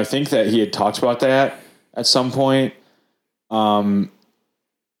 And I think that he had talked about that at some point. But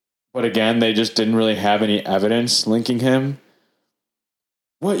again, they just didn't really have any evidence linking him.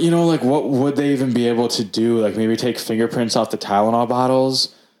 What would they even be able to do? Like maybe take fingerprints off the Tylenol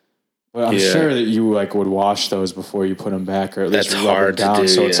bottles? But I'm sure that you would wash those before you put them back, or at least rub them down. To do,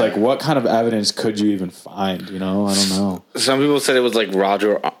 so it's like, what kind of evidence could you even find? I don't know. Some people said it was like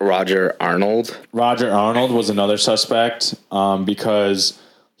Roger Arnold. Roger Arnold was another suspect because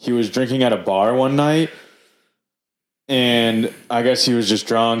he was drinking at a bar one night, and I guess he was just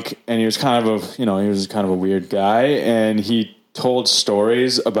drunk, and he was kind of a weird guy, and he told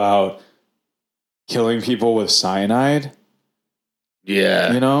stories about killing people with cyanide.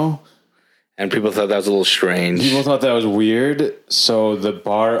 Yeah. And people thought that was a little strange. People thought that was weird. So the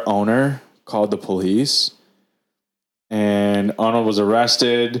bar owner called the police, and Arnold was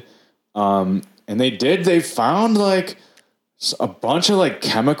arrested. And they found like a bunch of like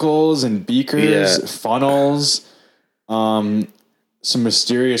chemicals and beakers, funnels, some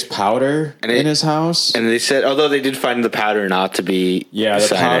mysterious powder in his house. And they said, although they did find the powder not to be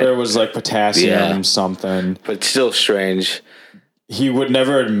the powder was like potassium something. But it's still strange. He would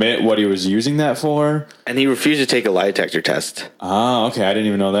never admit what he was using that for. And he refused to take a lie detector test. Ah, okay. I didn't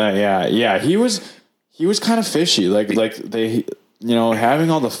even know that. Yeah. He was kind of fishy. Like they, having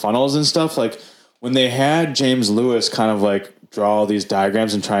all the funnels and stuff, like when they had James Lewis kind of like draw all these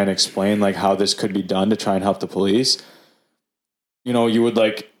diagrams and try and explain like how this could be done to try and help the police. You know, you would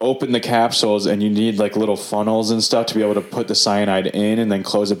like open the capsules and you need like little funnels and stuff to be able to put the cyanide in and then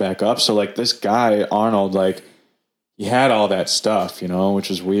close it back up. So like this guy, Arnold, like he had all that stuff, you know,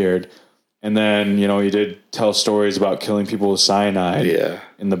 which is weird. And then, you know, he did tell stories about killing people with cyanide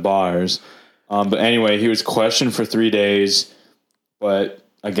in the bars. But anyway, he was questioned for 3 days, but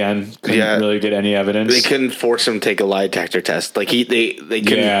again, couldn't really get any evidence. They couldn't force him to take a lie detector test. Like they couldn't, they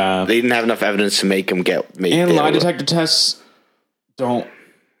didn't have enough evidence to make him and lie detector tests you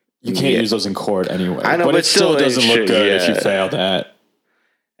can't use those in court anyway. I know, but it still doesn't look good if you fail that.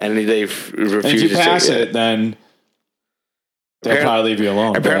 And they refuse. And if you pass it, then they'll probably leave you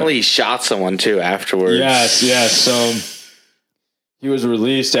alone. Apparently, he shot someone too afterwards. Yes. So he was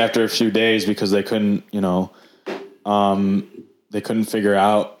released after a few days because they couldn't, you know, they couldn't figure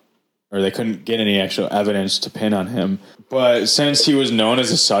out or they couldn't get any actual evidence to pin on him. But since he was known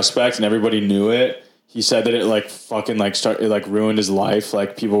as a suspect and everybody knew it, he said that it like fucking like it like ruined his life.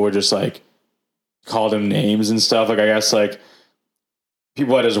 Like people were just like called him names and stuff. Like I guess like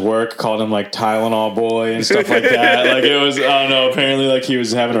people at his work called him like Tylenol boy and stuff like that. Like it was, I don't know, apparently like he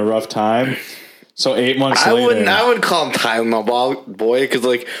was having a rough time. So 8 months later. I wouldn't call him Tylenol boy because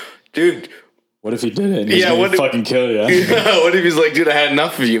like, dude. What if he did it? He's gonna fucking kill you. What if he's like, dude, I had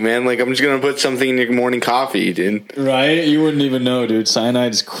enough of you, man. Like I'm just going to put something in your morning coffee, dude. Right? You wouldn't even know, dude.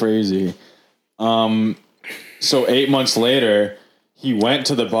 Cyanide is crazy. So 8 months later, he went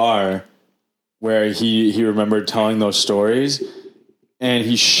to the bar where he remembered telling those stories. And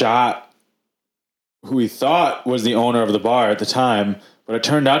he shot who he thought was the owner of the bar at the time, but it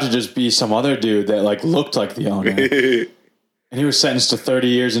turned out to just be some other dude that like looked like the owner. And he was sentenced to 30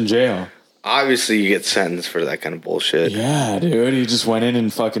 years in jail. Obviously, you get sentenced for that kind of bullshit. Yeah, dude. He just went in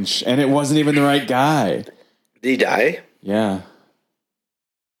and fucking... and it wasn't even the right guy. Did he die? Yeah.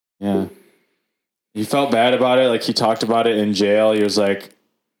 Yeah. He felt bad about it. Like, he talked about it in jail. He was like,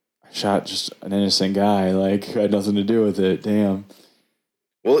 I shot just an innocent guy. Like, I had nothing to do with it. Damn.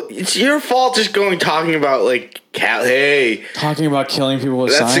 Well, it's your fault just talking about, like, talking about killing people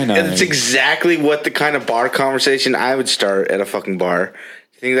with cyanide. That's exactly what the kind of bar conversation I would start at a fucking bar.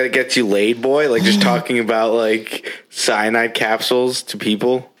 You think that gets you laid, boy? Like, just talking about, like, cyanide capsules to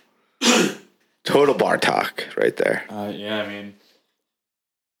people? Total bar talk right there. Yeah, I mean...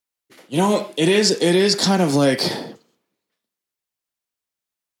 You know, it is kind of like...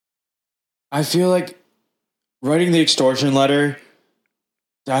 I feel like writing the extortion letter...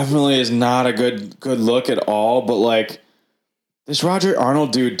 definitely is not a good look at all, but like this Roger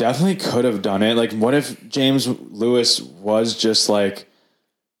Arnold dude definitely could have done it. Like, what if James Lewis was just like,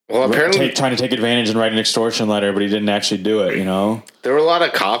 apparently trying to take advantage and write an extortion letter, but he didn't actually do it, you know? There were a lot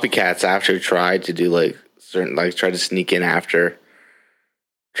of copycats after tried to do like tried to sneak in after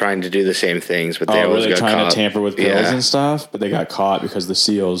trying to do the same things, but they always got trying caught. To tamper with pills and stuff, but they got caught because the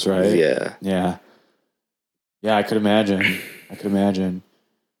seals, right? Yeah. I could imagine.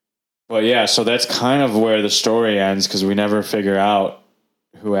 But yeah, so that's kind of where the story ends because we never figure out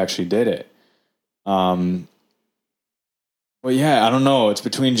who actually did it. But yeah, I don't know. It's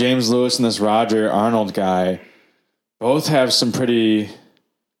between James Lewis and this Roger Arnold guy. Both have some pretty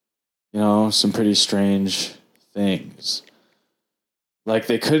strange things. Like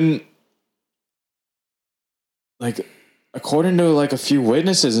they couldn't, like, according to like a few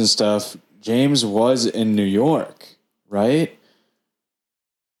witnesses and stuff, James was in New York, right?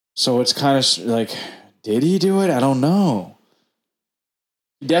 So it's kind of like, did he do it? I don't know.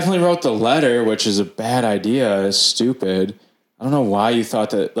 He definitely wrote the letter, which is a bad idea. It's stupid. I don't know why you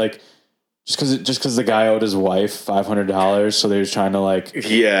thought that, like, just because the guy owed his wife $500, so they was trying to like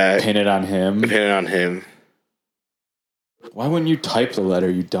pin it on him. Pin it on him. Why wouldn't you type the letter,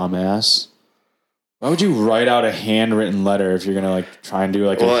 you dumbass? Why would you write out a handwritten letter if you're gonna like try and do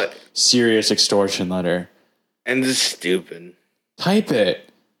like a serious extortion letter? And it's stupid. Type it.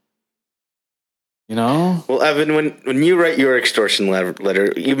 You know? Well, Evan, when you write your extortion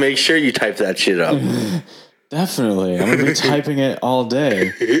letter, you make sure you type that shit up. Definitely. I'm going to be typing it all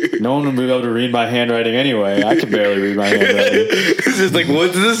day. No one will be able to read my handwriting anyway. I can barely read my handwriting. It's just like,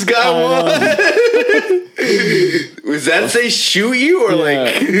 what does this guy want? Was that say shoot you or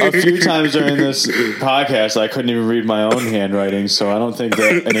like? A few times during this podcast, I couldn't even read my own handwriting, so I don't think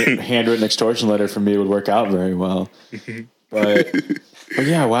that a handwritten extortion letter for me would work out very well. But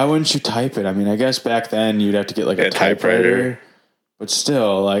yeah, why wouldn't you type it? I mean, I guess back then you'd have to get like a typewriter. But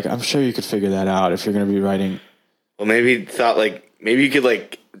still, like, I'm sure you could figure that out if you're going to be writing. Well, maybe you could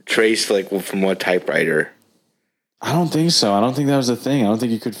like trace like from what typewriter. I don't think so. I don't think that was the thing. I don't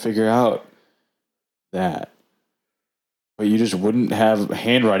think you could figure out that. but you just wouldn't have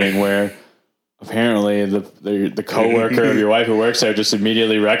handwriting where apparently the coworker of your wife who works there just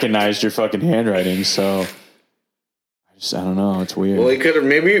immediately recognized your fucking handwriting. So I don't know. It's weird. Well, he could have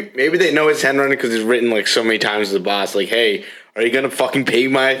maybe they know his handwriting because it's written like so many times to the boss. Like, hey, are you gonna fucking pay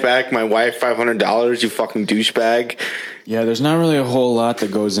my wife $500? You fucking douchebag. Yeah, there's not really a whole lot that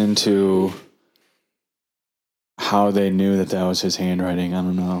goes into how they knew that was his handwriting. I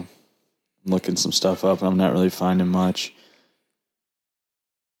don't know. I'm looking some stuff up and I'm not really finding much.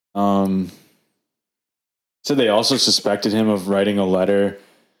 So they also suspected him of writing a letter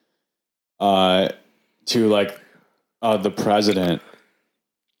to like the president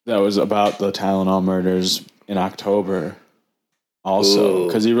that was about the Tylenol murders in October. Also,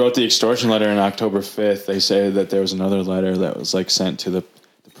 because he wrote the extortion letter on October 5th, they say that there was another letter that was like sent to the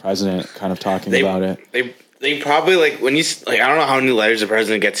president, kind of talking about it. They probably like when you like I don't know how many letters the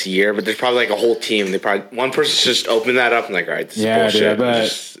president gets a year, but there's probably like a whole team. They probably one person just opened that up and like, all right, this is bullshit, dude, I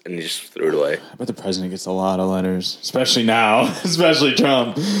bet, and he just threw it away. I bet the president gets a lot of letters, especially now, especially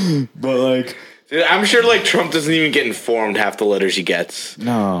Trump. But like, dude, I'm sure like Trump doesn't even get informed half the letters he gets.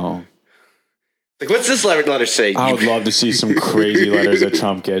 No. Like, what's this letter say? I would love to see some crazy letters that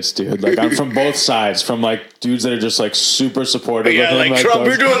Trump gets, dude. Like, I'm from both sides, from like dudes that are just like super supportive. Yeah, of him, like Trump, those,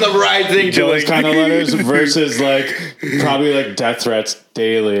 you're doing the right thing. Those kind of letters versus like probably like death threats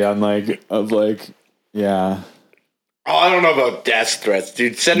daily on yeah. Oh, I don't know about death threats,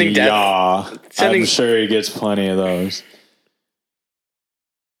 dude. I'm sure he gets plenty of those.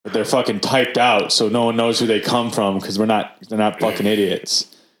 But they're fucking typed out, so no one knows who they come from because they're not fucking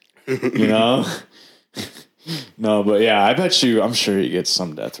idiots. You know? No, but yeah, I'm sure he gets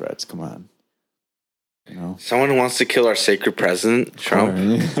some death threats. Come on. You know? Someone wants to kill our sacred president, Trump.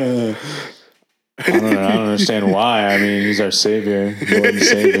 I don't understand why. I mean, he's our savior, Lord and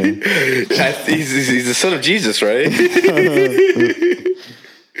Savior. He's the son of Jesus, right?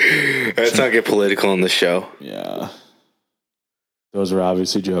 Let's not get political on the show. Yeah. Those are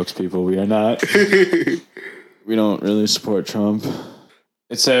obviously jokes, people. We are not. We don't really support Trump.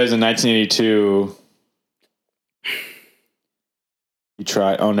 It says in 1982, he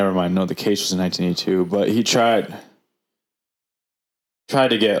tried. Oh, never mind. No, the case was in 1982, but he tried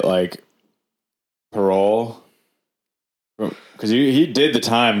to get like parole because he did the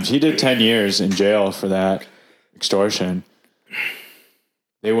time. He did 10 years in jail for that extortion.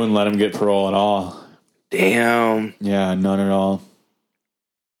 They wouldn't let him get parole at all. Damn. Yeah, none at all.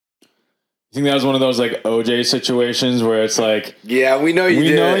 I think that was one of those like OJ situations where it's like, yeah, we know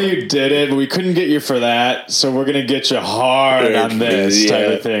you did it, but we couldn't get you for that, so we're gonna get you hard on this type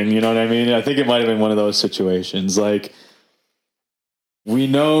of thing. You know what I mean? I think it might have been one of those situations. Like, we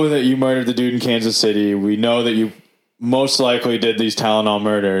know that you murdered the dude in Kansas City. We know that you most likely did these Tylenol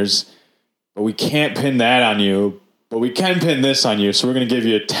murders, but we can't pin that on you. But we can pin this on you, so we're gonna give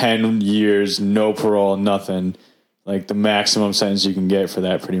you 10 years, no parole, nothing. Like the maximum sentence you can get for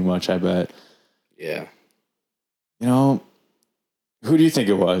that, pretty much, I bet. Yeah. You know, who do you think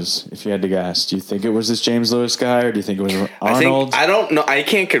it was, if you had to guess? Do you think it was this James Lewis guy, or do you think it was Arnold? I don't know. I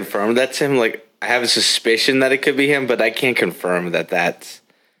can't confirm that's him. Like, I have a suspicion that it could be him, but I can't confirm that that's...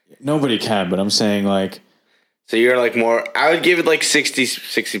 Nobody can, but I'm saying, like... So you're like more... I would give it like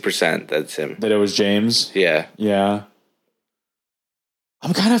 60% that's him. That it was James? Yeah. Yeah.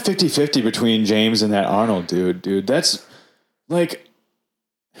 I'm kind of 50-50 between James and that Arnold dude. That's like,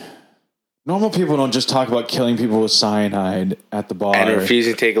 normal people don't just talk about killing people with cyanide at the bar. And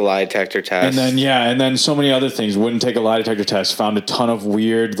refusing to take a lie detector test. And then so many other things. Wouldn't take a lie detector test. Found a ton of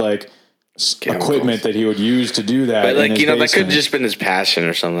weird like equipment that he would use to do that. But like, you know, basement. that could have just been his passion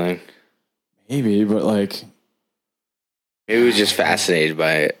or something. Maybe, but like, maybe he was just fascinated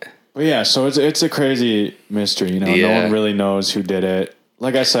by it. But yeah, so it's a crazy mystery. You know, no one really knows who did it.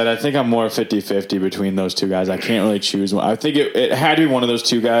 Like I said, I think I'm more 50-50 between those two guys. I can't really choose one. I think it had to be one of those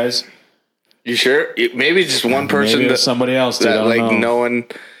two guys. You sure? Maybe just one person. Maybe somebody else. That like no one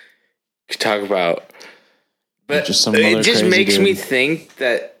could talk about. But it just makes me think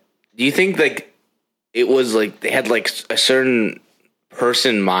that. Do you think like it was like they had like a certain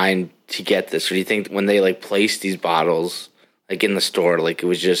person in mind to get this, or do you think when they like placed these bottles like in the store, like it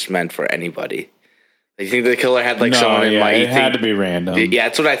was just meant for anybody? You think the killer had like someone in mind? It had to be random. Yeah,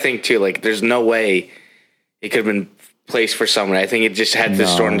 that's what I think too. Like, there's no way it could have been placed for someone. I think it just had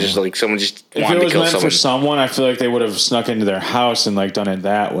this store and just like someone just wanted to kill someone. If it was meant for someone, I feel like they would have snuck into their house and like done it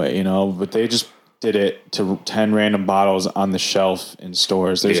that way, you know. But they just did it to 10 random bottles on the shelf in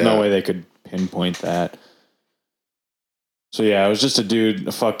stores. There's no way they could pinpoint that. So yeah, it was just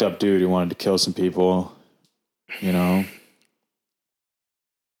a fucked up dude who wanted to kill some people, you know.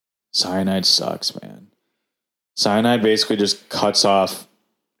 Cyanide sucks, man. cyanide basically just cuts off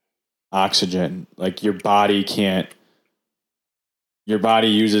oxygen. Like your body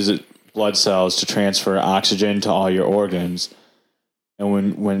uses blood cells to transfer oxygen to all your organs.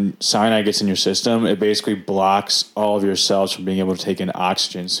 And when cyanide gets in your system, it basically blocks all of your cells from being able to take in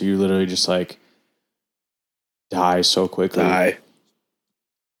oxygen. So you literally just like die so quickly.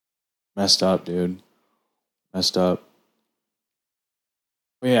 Messed up, dude. Messed up.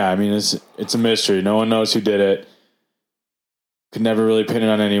 But yeah, I mean, it's a mystery. No one knows who did it. Could never really pin it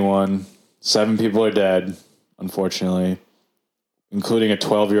on anyone. 7 people are dead, unfortunately, including a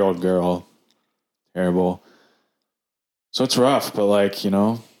 12-year-old girl. Terrible. So it's rough, but like, you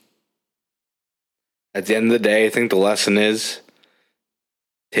know. At the end of the day, I think the lesson is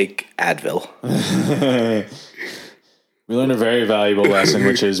take Advil. We learned a very valuable lesson,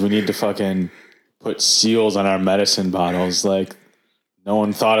 which is we need to fucking put seals on our medicine bottles. Like, no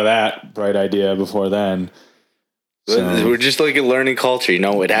one thought of that bright idea before then. So, we're just like a learning culture, you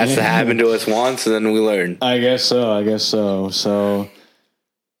know. It has to happen to us once, and then we learn. I guess so. So,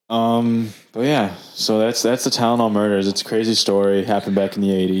 but yeah, so that's the Tylenol murders. It's a crazy story. Happened back in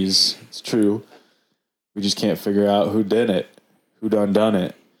the 80s. It's true. We just can't figure out who did it, who done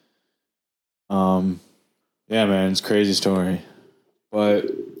it. Yeah, man, it's a crazy story. But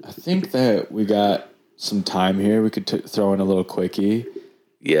I think that we got some time here. We could throw in a little quickie.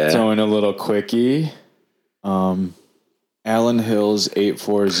 Yeah. Throw in a little quickie. Allan Hills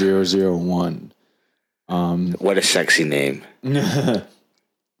 84001. What a sexy name.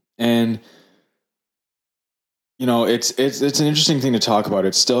 And you know, it's an interesting thing to talk about.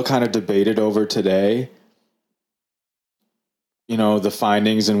 It's still kind of debated over today. You know, the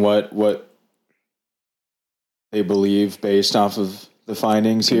findings and what they believe based off of the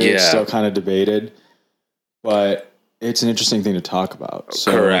findings here. Yeah. It's still kind of debated, but it's an interesting thing to talk about.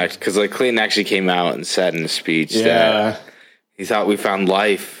 So, correct, because like Clayton actually came out and said in a speech that he thought we found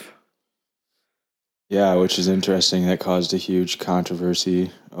life. Yeah, which is interesting. That caused a huge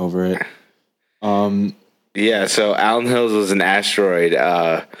controversy over it. Yeah, so Allan Hills was an asteroid.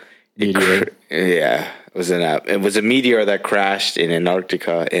 Meteor. It was a meteor that crashed in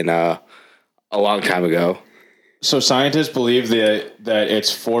Antarctica a long time ago. So scientists believe that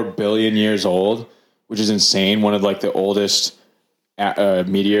it's 4 billion years old, which is insane. One of like the oldest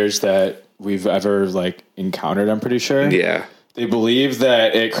meteors that we've ever like encountered, I'm pretty sure. Yeah. They believe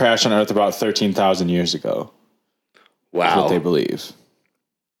that it crashed on Earth about 13,000 years ago. Wow. That's what they believe.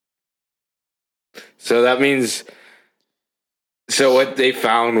 So that means... So what they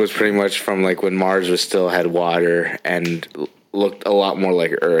found was pretty much from like when Mars had water and looked a lot more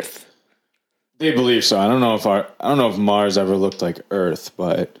like Earth. They believe so. I don't know if Mars ever looked like Earth,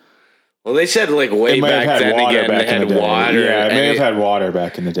 but... Well, they said like way back then again, they had water. Yeah, it may have had water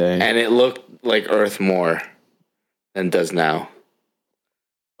back in the day. And it looked like Earth more than it does now.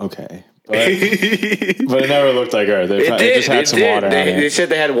 Okay. But it never looked like Earth. It just had some water on it. They said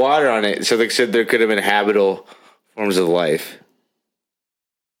they had water on it, so they said there could have been habitable forms of life.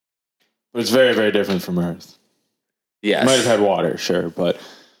 But it's very, very different from Earth. Yes. It might have had water, sure, but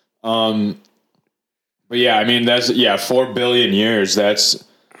yeah, I mean, 4 billion years, that's,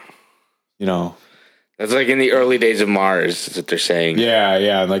 you know. That's like in the early days of Mars, is what they're saying.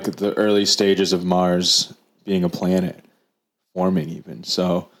 Yeah, like the early stages of Mars being a planet, forming even,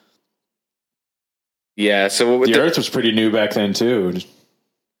 so. Yeah, so the Earth was pretty new back then, too.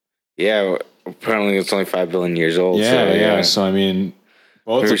 Yeah, apparently it's only 5 billion years old. Yeah, so I mean,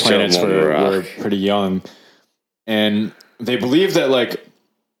 both the planets were pretty young. And they believe that, like,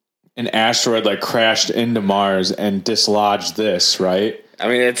 an asteroid, like, crashed into Mars and dislodged this, right? I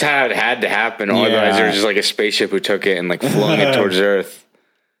mean, that's how it had to happen. Otherwise, there was just, like, a spaceship who took it and, like, flung it towards Earth.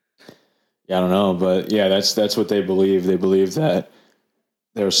 Yeah, I don't know. But, yeah, that's what they believe. They believe that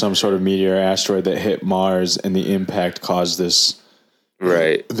there was some sort of meteor asteroid that hit Mars, and the impact caused this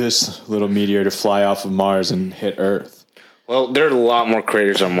little meteor to fly off of Mars and hit Earth. Well, there are a lot more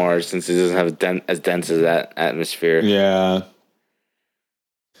craters on Mars since it doesn't have as dense as that atmosphere. Yeah.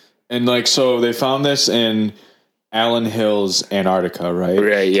 And like, so they found this in Allan Hills, Antarctica, right?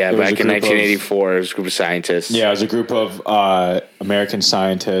 Right, yeah. Back in 1984, it was a group of scientists. Yeah, it was a group of American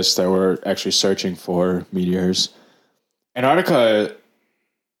scientists that were actually searching for meteors. Antarctica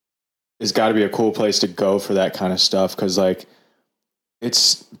has got to be a cool place to go for that kind of stuff because, like,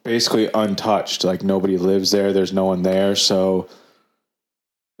 it's basically untouched. Like, nobody lives there. There's no one there. So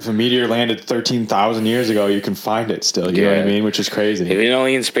if a meteor landed 13,000 years ago, you can find it still. You know what I mean? Which is crazy. If an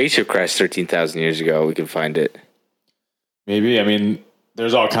alien spaceship crashed 13,000 years ago, we can find it. Maybe. I mean,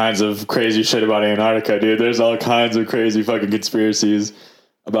 there's all kinds of crazy shit about Antarctica, dude. There's all kinds of crazy fucking conspiracies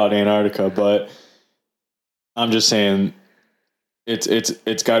about Antarctica. But I'm just saying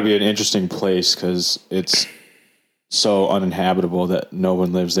it's got to be an interesting place because it's so uninhabitable that no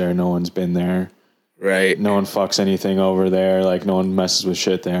one lives there. No one's been there. Right. No one fucks anything over there. Like no one messes with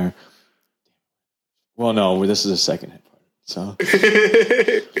shit there. Well, no, this is a second hit part. So,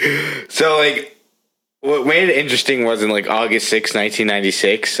 So like, what made it interesting was in like August 6,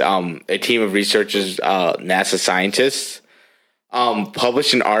 1996, a team of researchers, NASA scientists,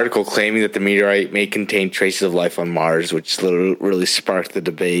 published an article claiming that the meteorite may contain traces of life on Mars, which really sparked the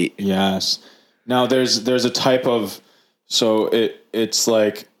debate. yes. Now there's a type of, so it's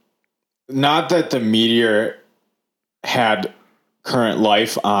like, not that the meteor had current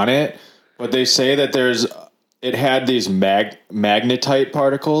life on it, but they say that it had these magnetite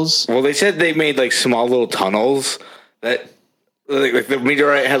particles. Well, they said they made like small little tunnels that, like the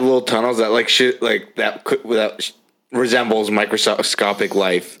meteorite had little tunnels that that resembles microscopic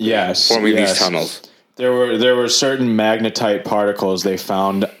life. Yes, forming these tunnels. There were certain magnetite particles they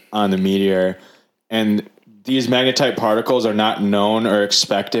found on the meteor, and these magnetite particles are not known or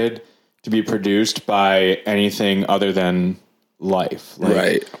expected to be produced by anything other than life.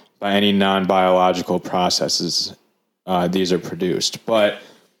 Right. By any non-biological processes, these are produced. But,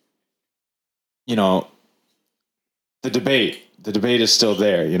 the debate is still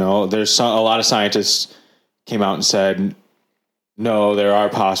there. There's a lot of scientists came out and said, no, there are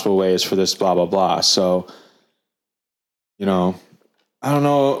possible ways for this, blah, blah, blah. So, I don't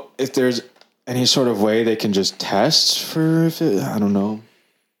know if there's any sort of way they can just test for I don't know.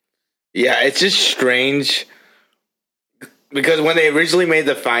 Yeah, it's just strange. Because when they originally made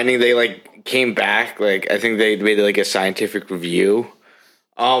the finding, they came back. I think they made a scientific review.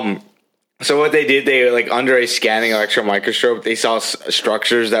 So what they did, they under a scanning electron microscope, they saw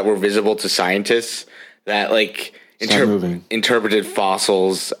structures that were visible to scientists that interpreted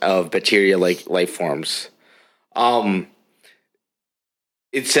fossils of bacteria life forms.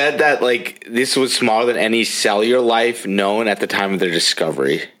 It said that this was smaller than any cellular life known at the time of their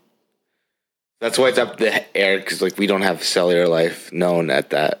discovery. That's why it's up the air, because we don't have cellular life known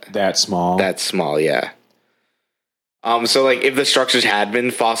at that small. That small, yeah. So if the structures had been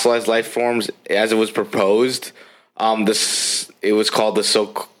fossilized life forms as it was proposed, it was called the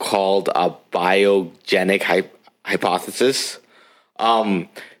so-called biogenic hypothesis.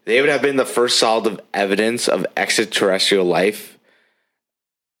 They would have been the first solid evidence of extraterrestrial life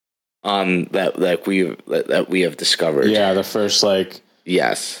that we have discovered. Yeah, the first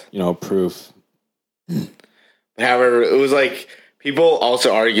yes, proof. However, it was people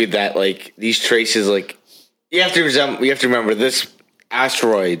also argued that these traces you have to remember this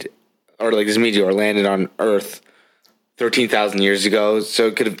asteroid or this meteor landed on Earth 13,000 years ago, so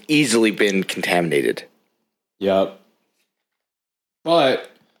it could have easily been contaminated. Yep.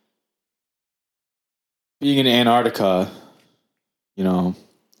 But being in Antarctica, a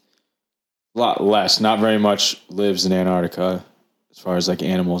lot less, not very much lives in Antarctica as far as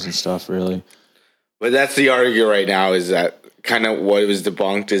animals and stuff, really. But that's the argument right now, is that kind of what was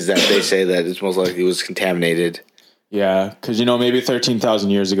debunked is that they say that it's most likely it was contaminated. Yeah, because, maybe 13,000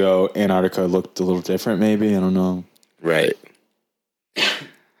 years ago, Antarctica looked a little different, maybe. I don't know. Right.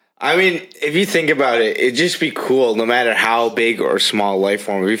 I mean, if you think about it, it'd just be cool, no matter how big or small life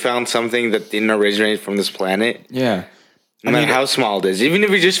form. If we found something that didn't originate from this planet. Yeah. No matter how small it is. Even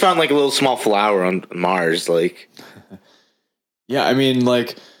if we just found a little small flower on Mars, Yeah, I mean,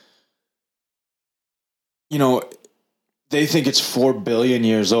 they think it's 4 billion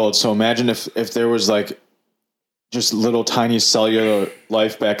years old. So imagine if there was just little tiny cellular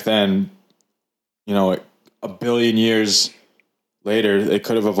life back then, a billion years later, it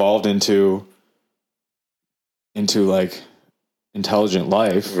could have evolved into intelligent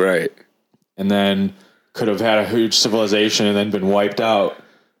life. Right. And then could have had a huge civilization and then been wiped out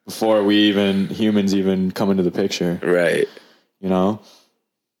before humans even come into the picture. Right. It's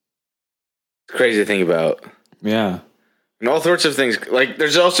crazy to think about. Yeah. And all sorts of things.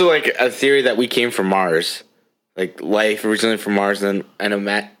 There's also a theory that we came from Mars. Life originally from Mars, and a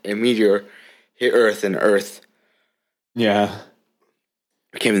meteor hit Earth, and Earth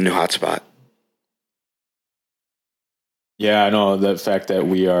became the new hotspot. Yeah, I know the fact that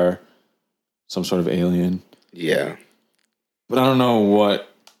we are some sort of alien. Yeah. But I don't know what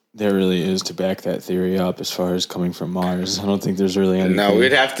there really is to back that theory up as far as coming from Mars. I don't think there's really anything. No,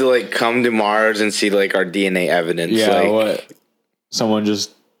 we'd have to come to Mars and see our DNA evidence. Yeah, what? Someone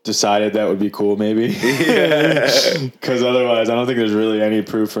just decided that would be cool, maybe? Yeah. Because otherwise, I don't think there's really any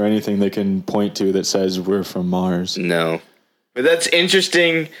proof or anything they can point to that says we're from Mars. No. But that's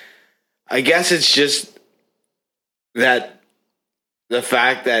interesting. I guess it's just that the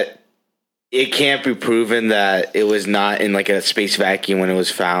fact that it can't be proven that it was not in like a space vacuum when it was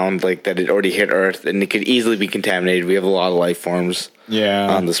found, like that it already hit Earth, and it could easily be contaminated. We have a lot of life forms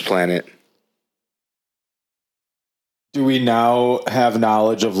on this planet. Do we now have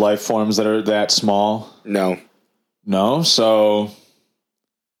knowledge of life forms that are that small? No. So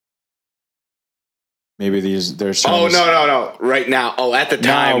maybe there's. Oh no! Right now. Oh, at the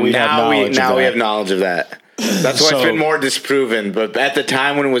time. We have knowledge of that. That's why it's been more disproven. But at the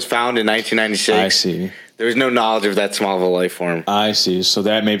time when it was found in 1996, I see. There was no knowledge of that small of a life form. I see. So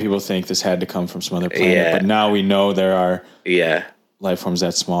that made people think this had to come from some other planet. Yeah. But now we know there are life forms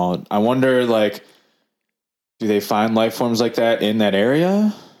that small. I wonder, like, do they find life forms like that in that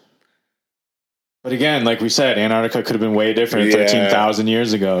area? But again, like we said, Antarctica could have been way different 13,000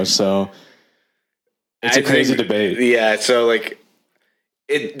 years ago. So it's a crazy debate. Yeah. So, like,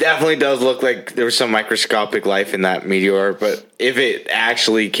 it definitely does look like there was some microscopic life in that meteor, but if it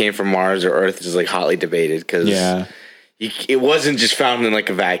actually came from Mars or Earth is like hotly debated because it wasn't just found in like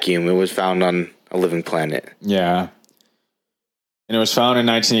a vacuum. It was found on a living planet. Yeah. And it was found in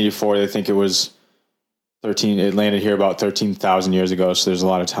 1984. They think it was it landed here about 13,000 years ago. So there's a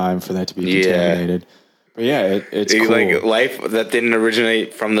lot of time for that to be contaminated. But yeah, it's cool. Like life that didn't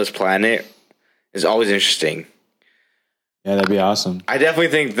originate from this planet is always interesting. Yeah, that'd be awesome. I definitely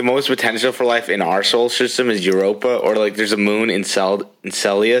think the most potential for life in our solar system is Europa, or like there's a moon in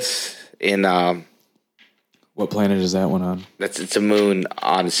Enceladus in what planet is that one on? It's a moon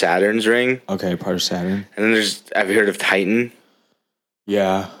on Saturn's ring. Okay, part of Saturn. And then have you heard of Titan?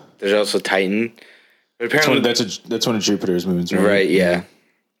 Yeah. There's also Titan. But apparently that's one of Jupiter's moons, right? Right, yeah.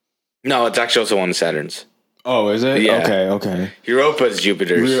 No, it's actually also one of Saturn's. Oh, is it? Yeah. Okay. Europa's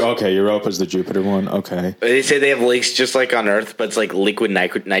Jupiter's. Okay, Europa's the Jupiter one. Okay. They say they have lakes just like on Earth, but it's like liquid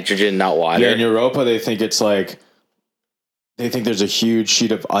nitrogen, not water. Yeah, in Europa, they think it's like... They think there's a huge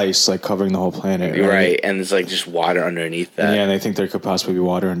sheet of ice like covering the whole planet. Right, and it's like just water underneath that. And they think there could possibly be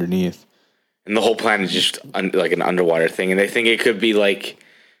water underneath. And the whole planet is just like an underwater thing. And they think it could be like...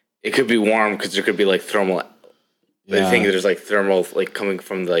 It could be warm because there could be like thermal... I think there's like thermal like coming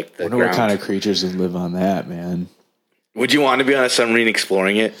from like the ground. What kind of creatures would live on that, man? Would you want to be on a submarine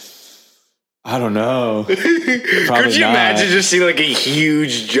exploring it? I don't know. Could you imagine just seeing like a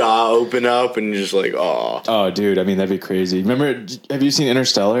huge jaw open up and just like, oh, dude, I mean, that'd be crazy. Remember, have you seen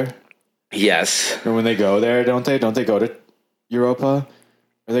Interstellar? Yes. Remember when they go there, don't they? Don't they go to Europa?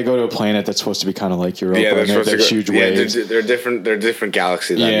 Or they go to a planet that's supposed to be kind of like Europa? Yeah, they're supposed to go, huge waves. Yeah, they're different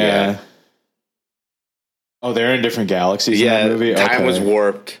galaxies. Yeah. Oh, they're in different galaxies in that movie? Time was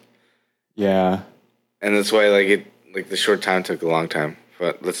warped. Yeah. And that's why like the short time took a long time.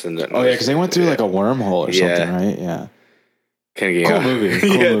 But listen. Oh, yeah, because they went through like a wormhole or something, right? Yeah. Cool movie. Cool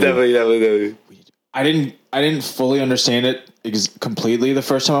movie. Definitely. I didn't fully understand it completely the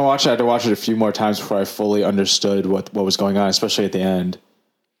first time I watched it. I had to watch it a few more times before I fully understood what was going on, especially at the end.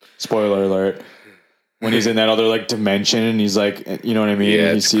 Spoiler alert. When he's in that other like dimension and he's like, you know what I mean?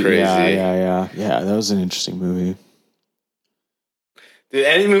 Yeah, it's crazy. Yeah. That was an interesting movie. Dude,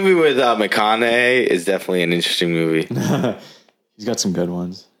 any movie with McConaughey is definitely an interesting movie. He's got some good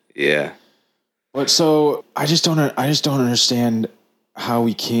ones. Yeah. But so I just don't understand how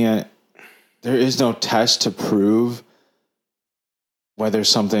we can't. There is no test to prove whether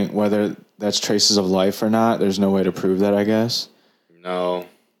that's traces of life or not. There's no way to prove that, I guess. No.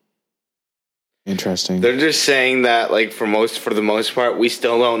 Interesting. They're just saying that, like, for the most part, we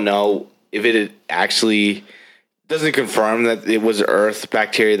still don't know if it actually doesn't confirm that it was Earth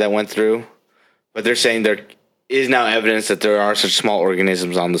bacteria that went through. But they're saying there is now evidence that there are such small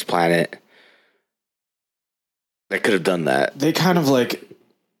organisms on this planet that could have done that. They kind of like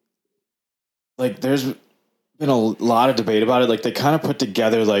there's been a lot of debate about it. Like they kind of put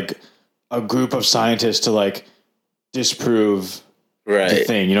together like a group of scientists to like disprove the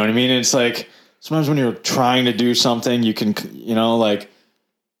thing. You know what I mean? And it's like, sometimes when you're trying to do something, you can, like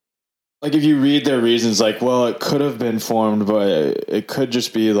if you read their reasons, like, well, it could have been formed, but it could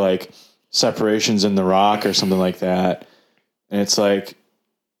just be like separations in the rock or something like that. And it's like,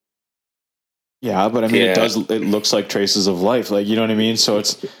 yeah, but I mean, it looks like traces of life. Like, you know what I mean? So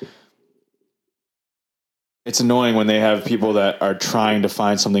it's annoying when they have people that are trying to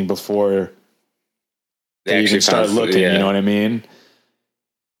find something before they even start looking. You know what I mean?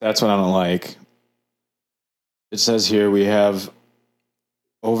 That's what I don't like. It says here we have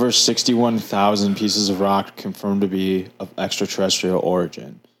over 61,000 pieces of rock confirmed to be of extraterrestrial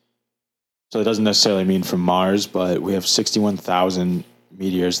origin. So it doesn't necessarily mean from Mars, but we have 61,000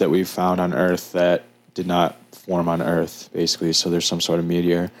 meteors that we've found on Earth that did not form on Earth, basically. So there's some sort of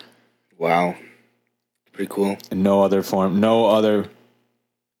meteor. Wow. Pretty cool. And any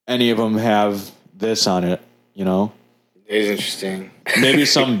any of them have this on it, you know? It is interesting. Maybe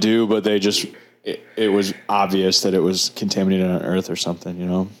some do, but they just, it was obvious that it was contaminated on Earth or something, you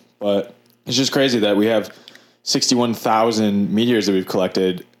know? But it's just crazy that we have 61,000 meteors that we've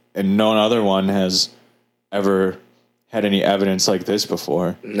collected and no other one has ever had any evidence like this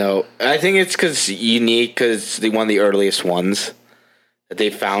before. No, I think it's unique because they one of the earliest ones that they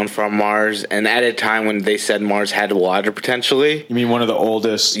found from Mars, and at a time when they said Mars had water potentially. You mean one of the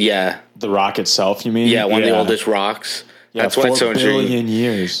oldest? Yeah. The rock itself, you mean? Yeah, one of the oldest rocks. Yeah, that's why it's so intriguing. 4 billion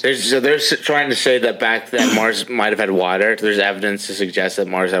years. They're trying to say that back then Mars might have had water. There's evidence to suggest that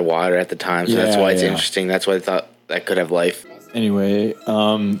Mars had water at the time, so that's why it's interesting. That's why they thought that could have life. Anyway,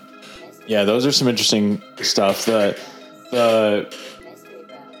 yeah, those are some interesting stuff. The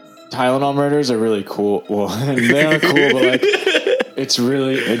Tylenol murders are really cool. Well, they are cool, but like, it's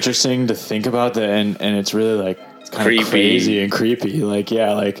really interesting to think about that, and it's really like it's kind of crazy and creepy. Like,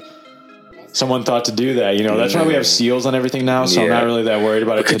 yeah, like someone thought to do that. You know, that's why we have seals on everything now. So I'm not really that worried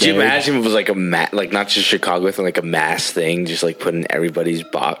about it. Could you imagine if it was like like not just Chicago, but like a mass thing, just like putting everybody's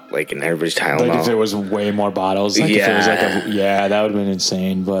like in everybody's Tylenol. Like if it was way more bottles. Like if it was like that would have been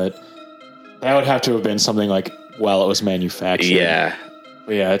insane. But that would have to have been something like while it was manufactured. Yeah.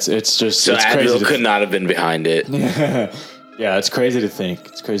 But yeah, it's just so it's Advil crazy. Could not have been behind it. Yeah, it's crazy to think.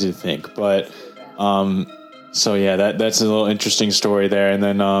 It's crazy to think. But so yeah, that's a little interesting story there. And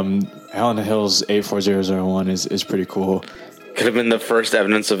then Allan Hill's 84001 is pretty cool. Could have been the first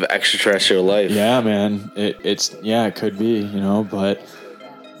evidence of extraterrestrial life. Yeah, man. It could be, you know, but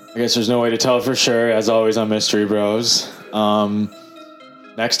I guess there's no way to tell for sure, as always on Mystery Bros.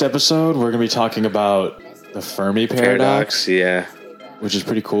 Next episode, we're going to be talking about the Fermi paradox. Yeah. Which is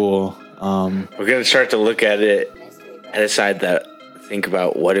pretty cool. We're going to start to look at it and think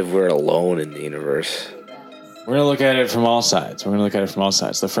about what if we're alone in the universe. We're going to look at it from all sides.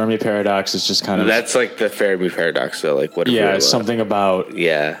 The Fermi paradox is just kind of... That's like the Fermi paradox, though. Like, what if it's something about...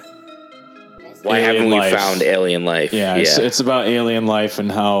 Yeah. Why haven't we found alien life? Yeah, it's about alien life and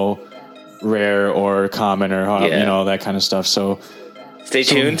how rare or common or how, you know, that kind of stuff. So... Stay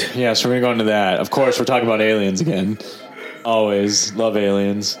tuned. Yeah, so we're going to go into that. Of course, we're talking about aliens again. Always. Love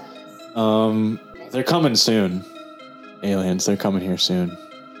aliens. They're coming soon. Aliens, they're coming here soon.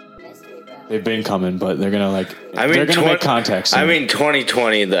 They've been coming, but they're going to they're going to make contact soon.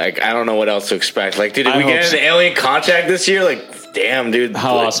 2020, like, I don't know what else to expect. Like, dude, if we get an alien contact this year, like, damn, dude.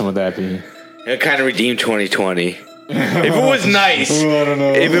 How awesome would that be? It kind of redeemed 2020. If it was nice. I don't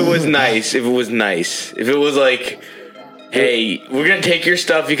know. If it was nice. If it was like... Hey, we're going to take your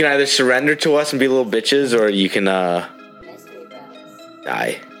stuff. You can either surrender to us and be little bitches, or you can die.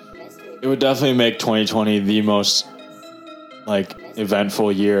 It would definitely make 2020 the most, like,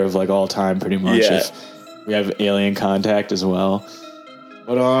 eventful year of, like, all time, pretty much. Yeah. If we have alien contact as well.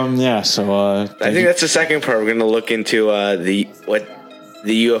 But, yeah, so... I think that's the second part. We're going to look into what the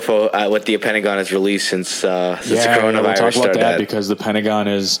UFO, what the Pentagon has released since the coronavirus we'll talk about that, started. because the Pentagon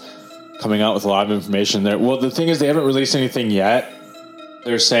is... coming out with a lot of information there. Well, the thing is, they haven't released anything yet.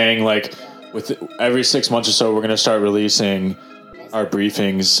 They're saying, like, with every 6 months or so, we're going to start releasing our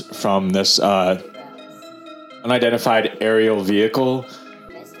briefings from this unidentified aerial vehicle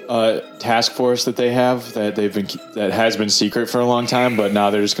task force that they have that has been secret for a long time. But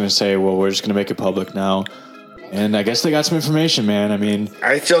now they're just going to say, well, we're just going to make it public now. And I guess they got some information, man. I mean,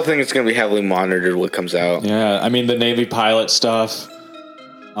 I still think it's going to be heavily monitored what comes out. Yeah, I mean, the Navy pilot stuff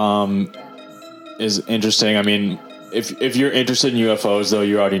is interesting. I mean, if you're interested in UFOs, though,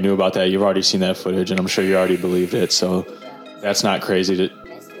 you already knew about that. You've already seen that footage, and I'm sure you already believed it. So that's not crazy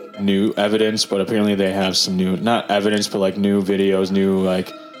new evidence, but apparently they have some new, not evidence, but like new videos, new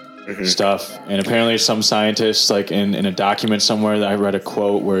like stuff. And apparently some scientists, like in a document somewhere that I read a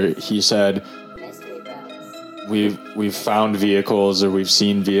quote where he said, we've found vehicles, or we've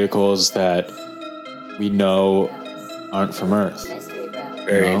seen vehicles that we know aren't from Earth.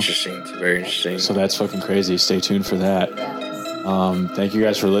 Very interesting. It's very interesting. So that's fucking crazy. Stay tuned for that. Thank you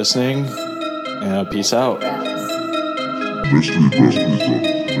guys for listening. Peace out. Mystery Brothers.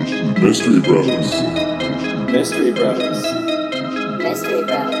 Mystery Brothers. Mystery Brothers. Mystery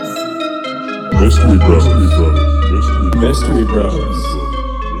Brothers. Mystery Brothers. Mystery Brothers.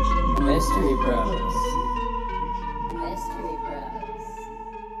 Mystery Brothers.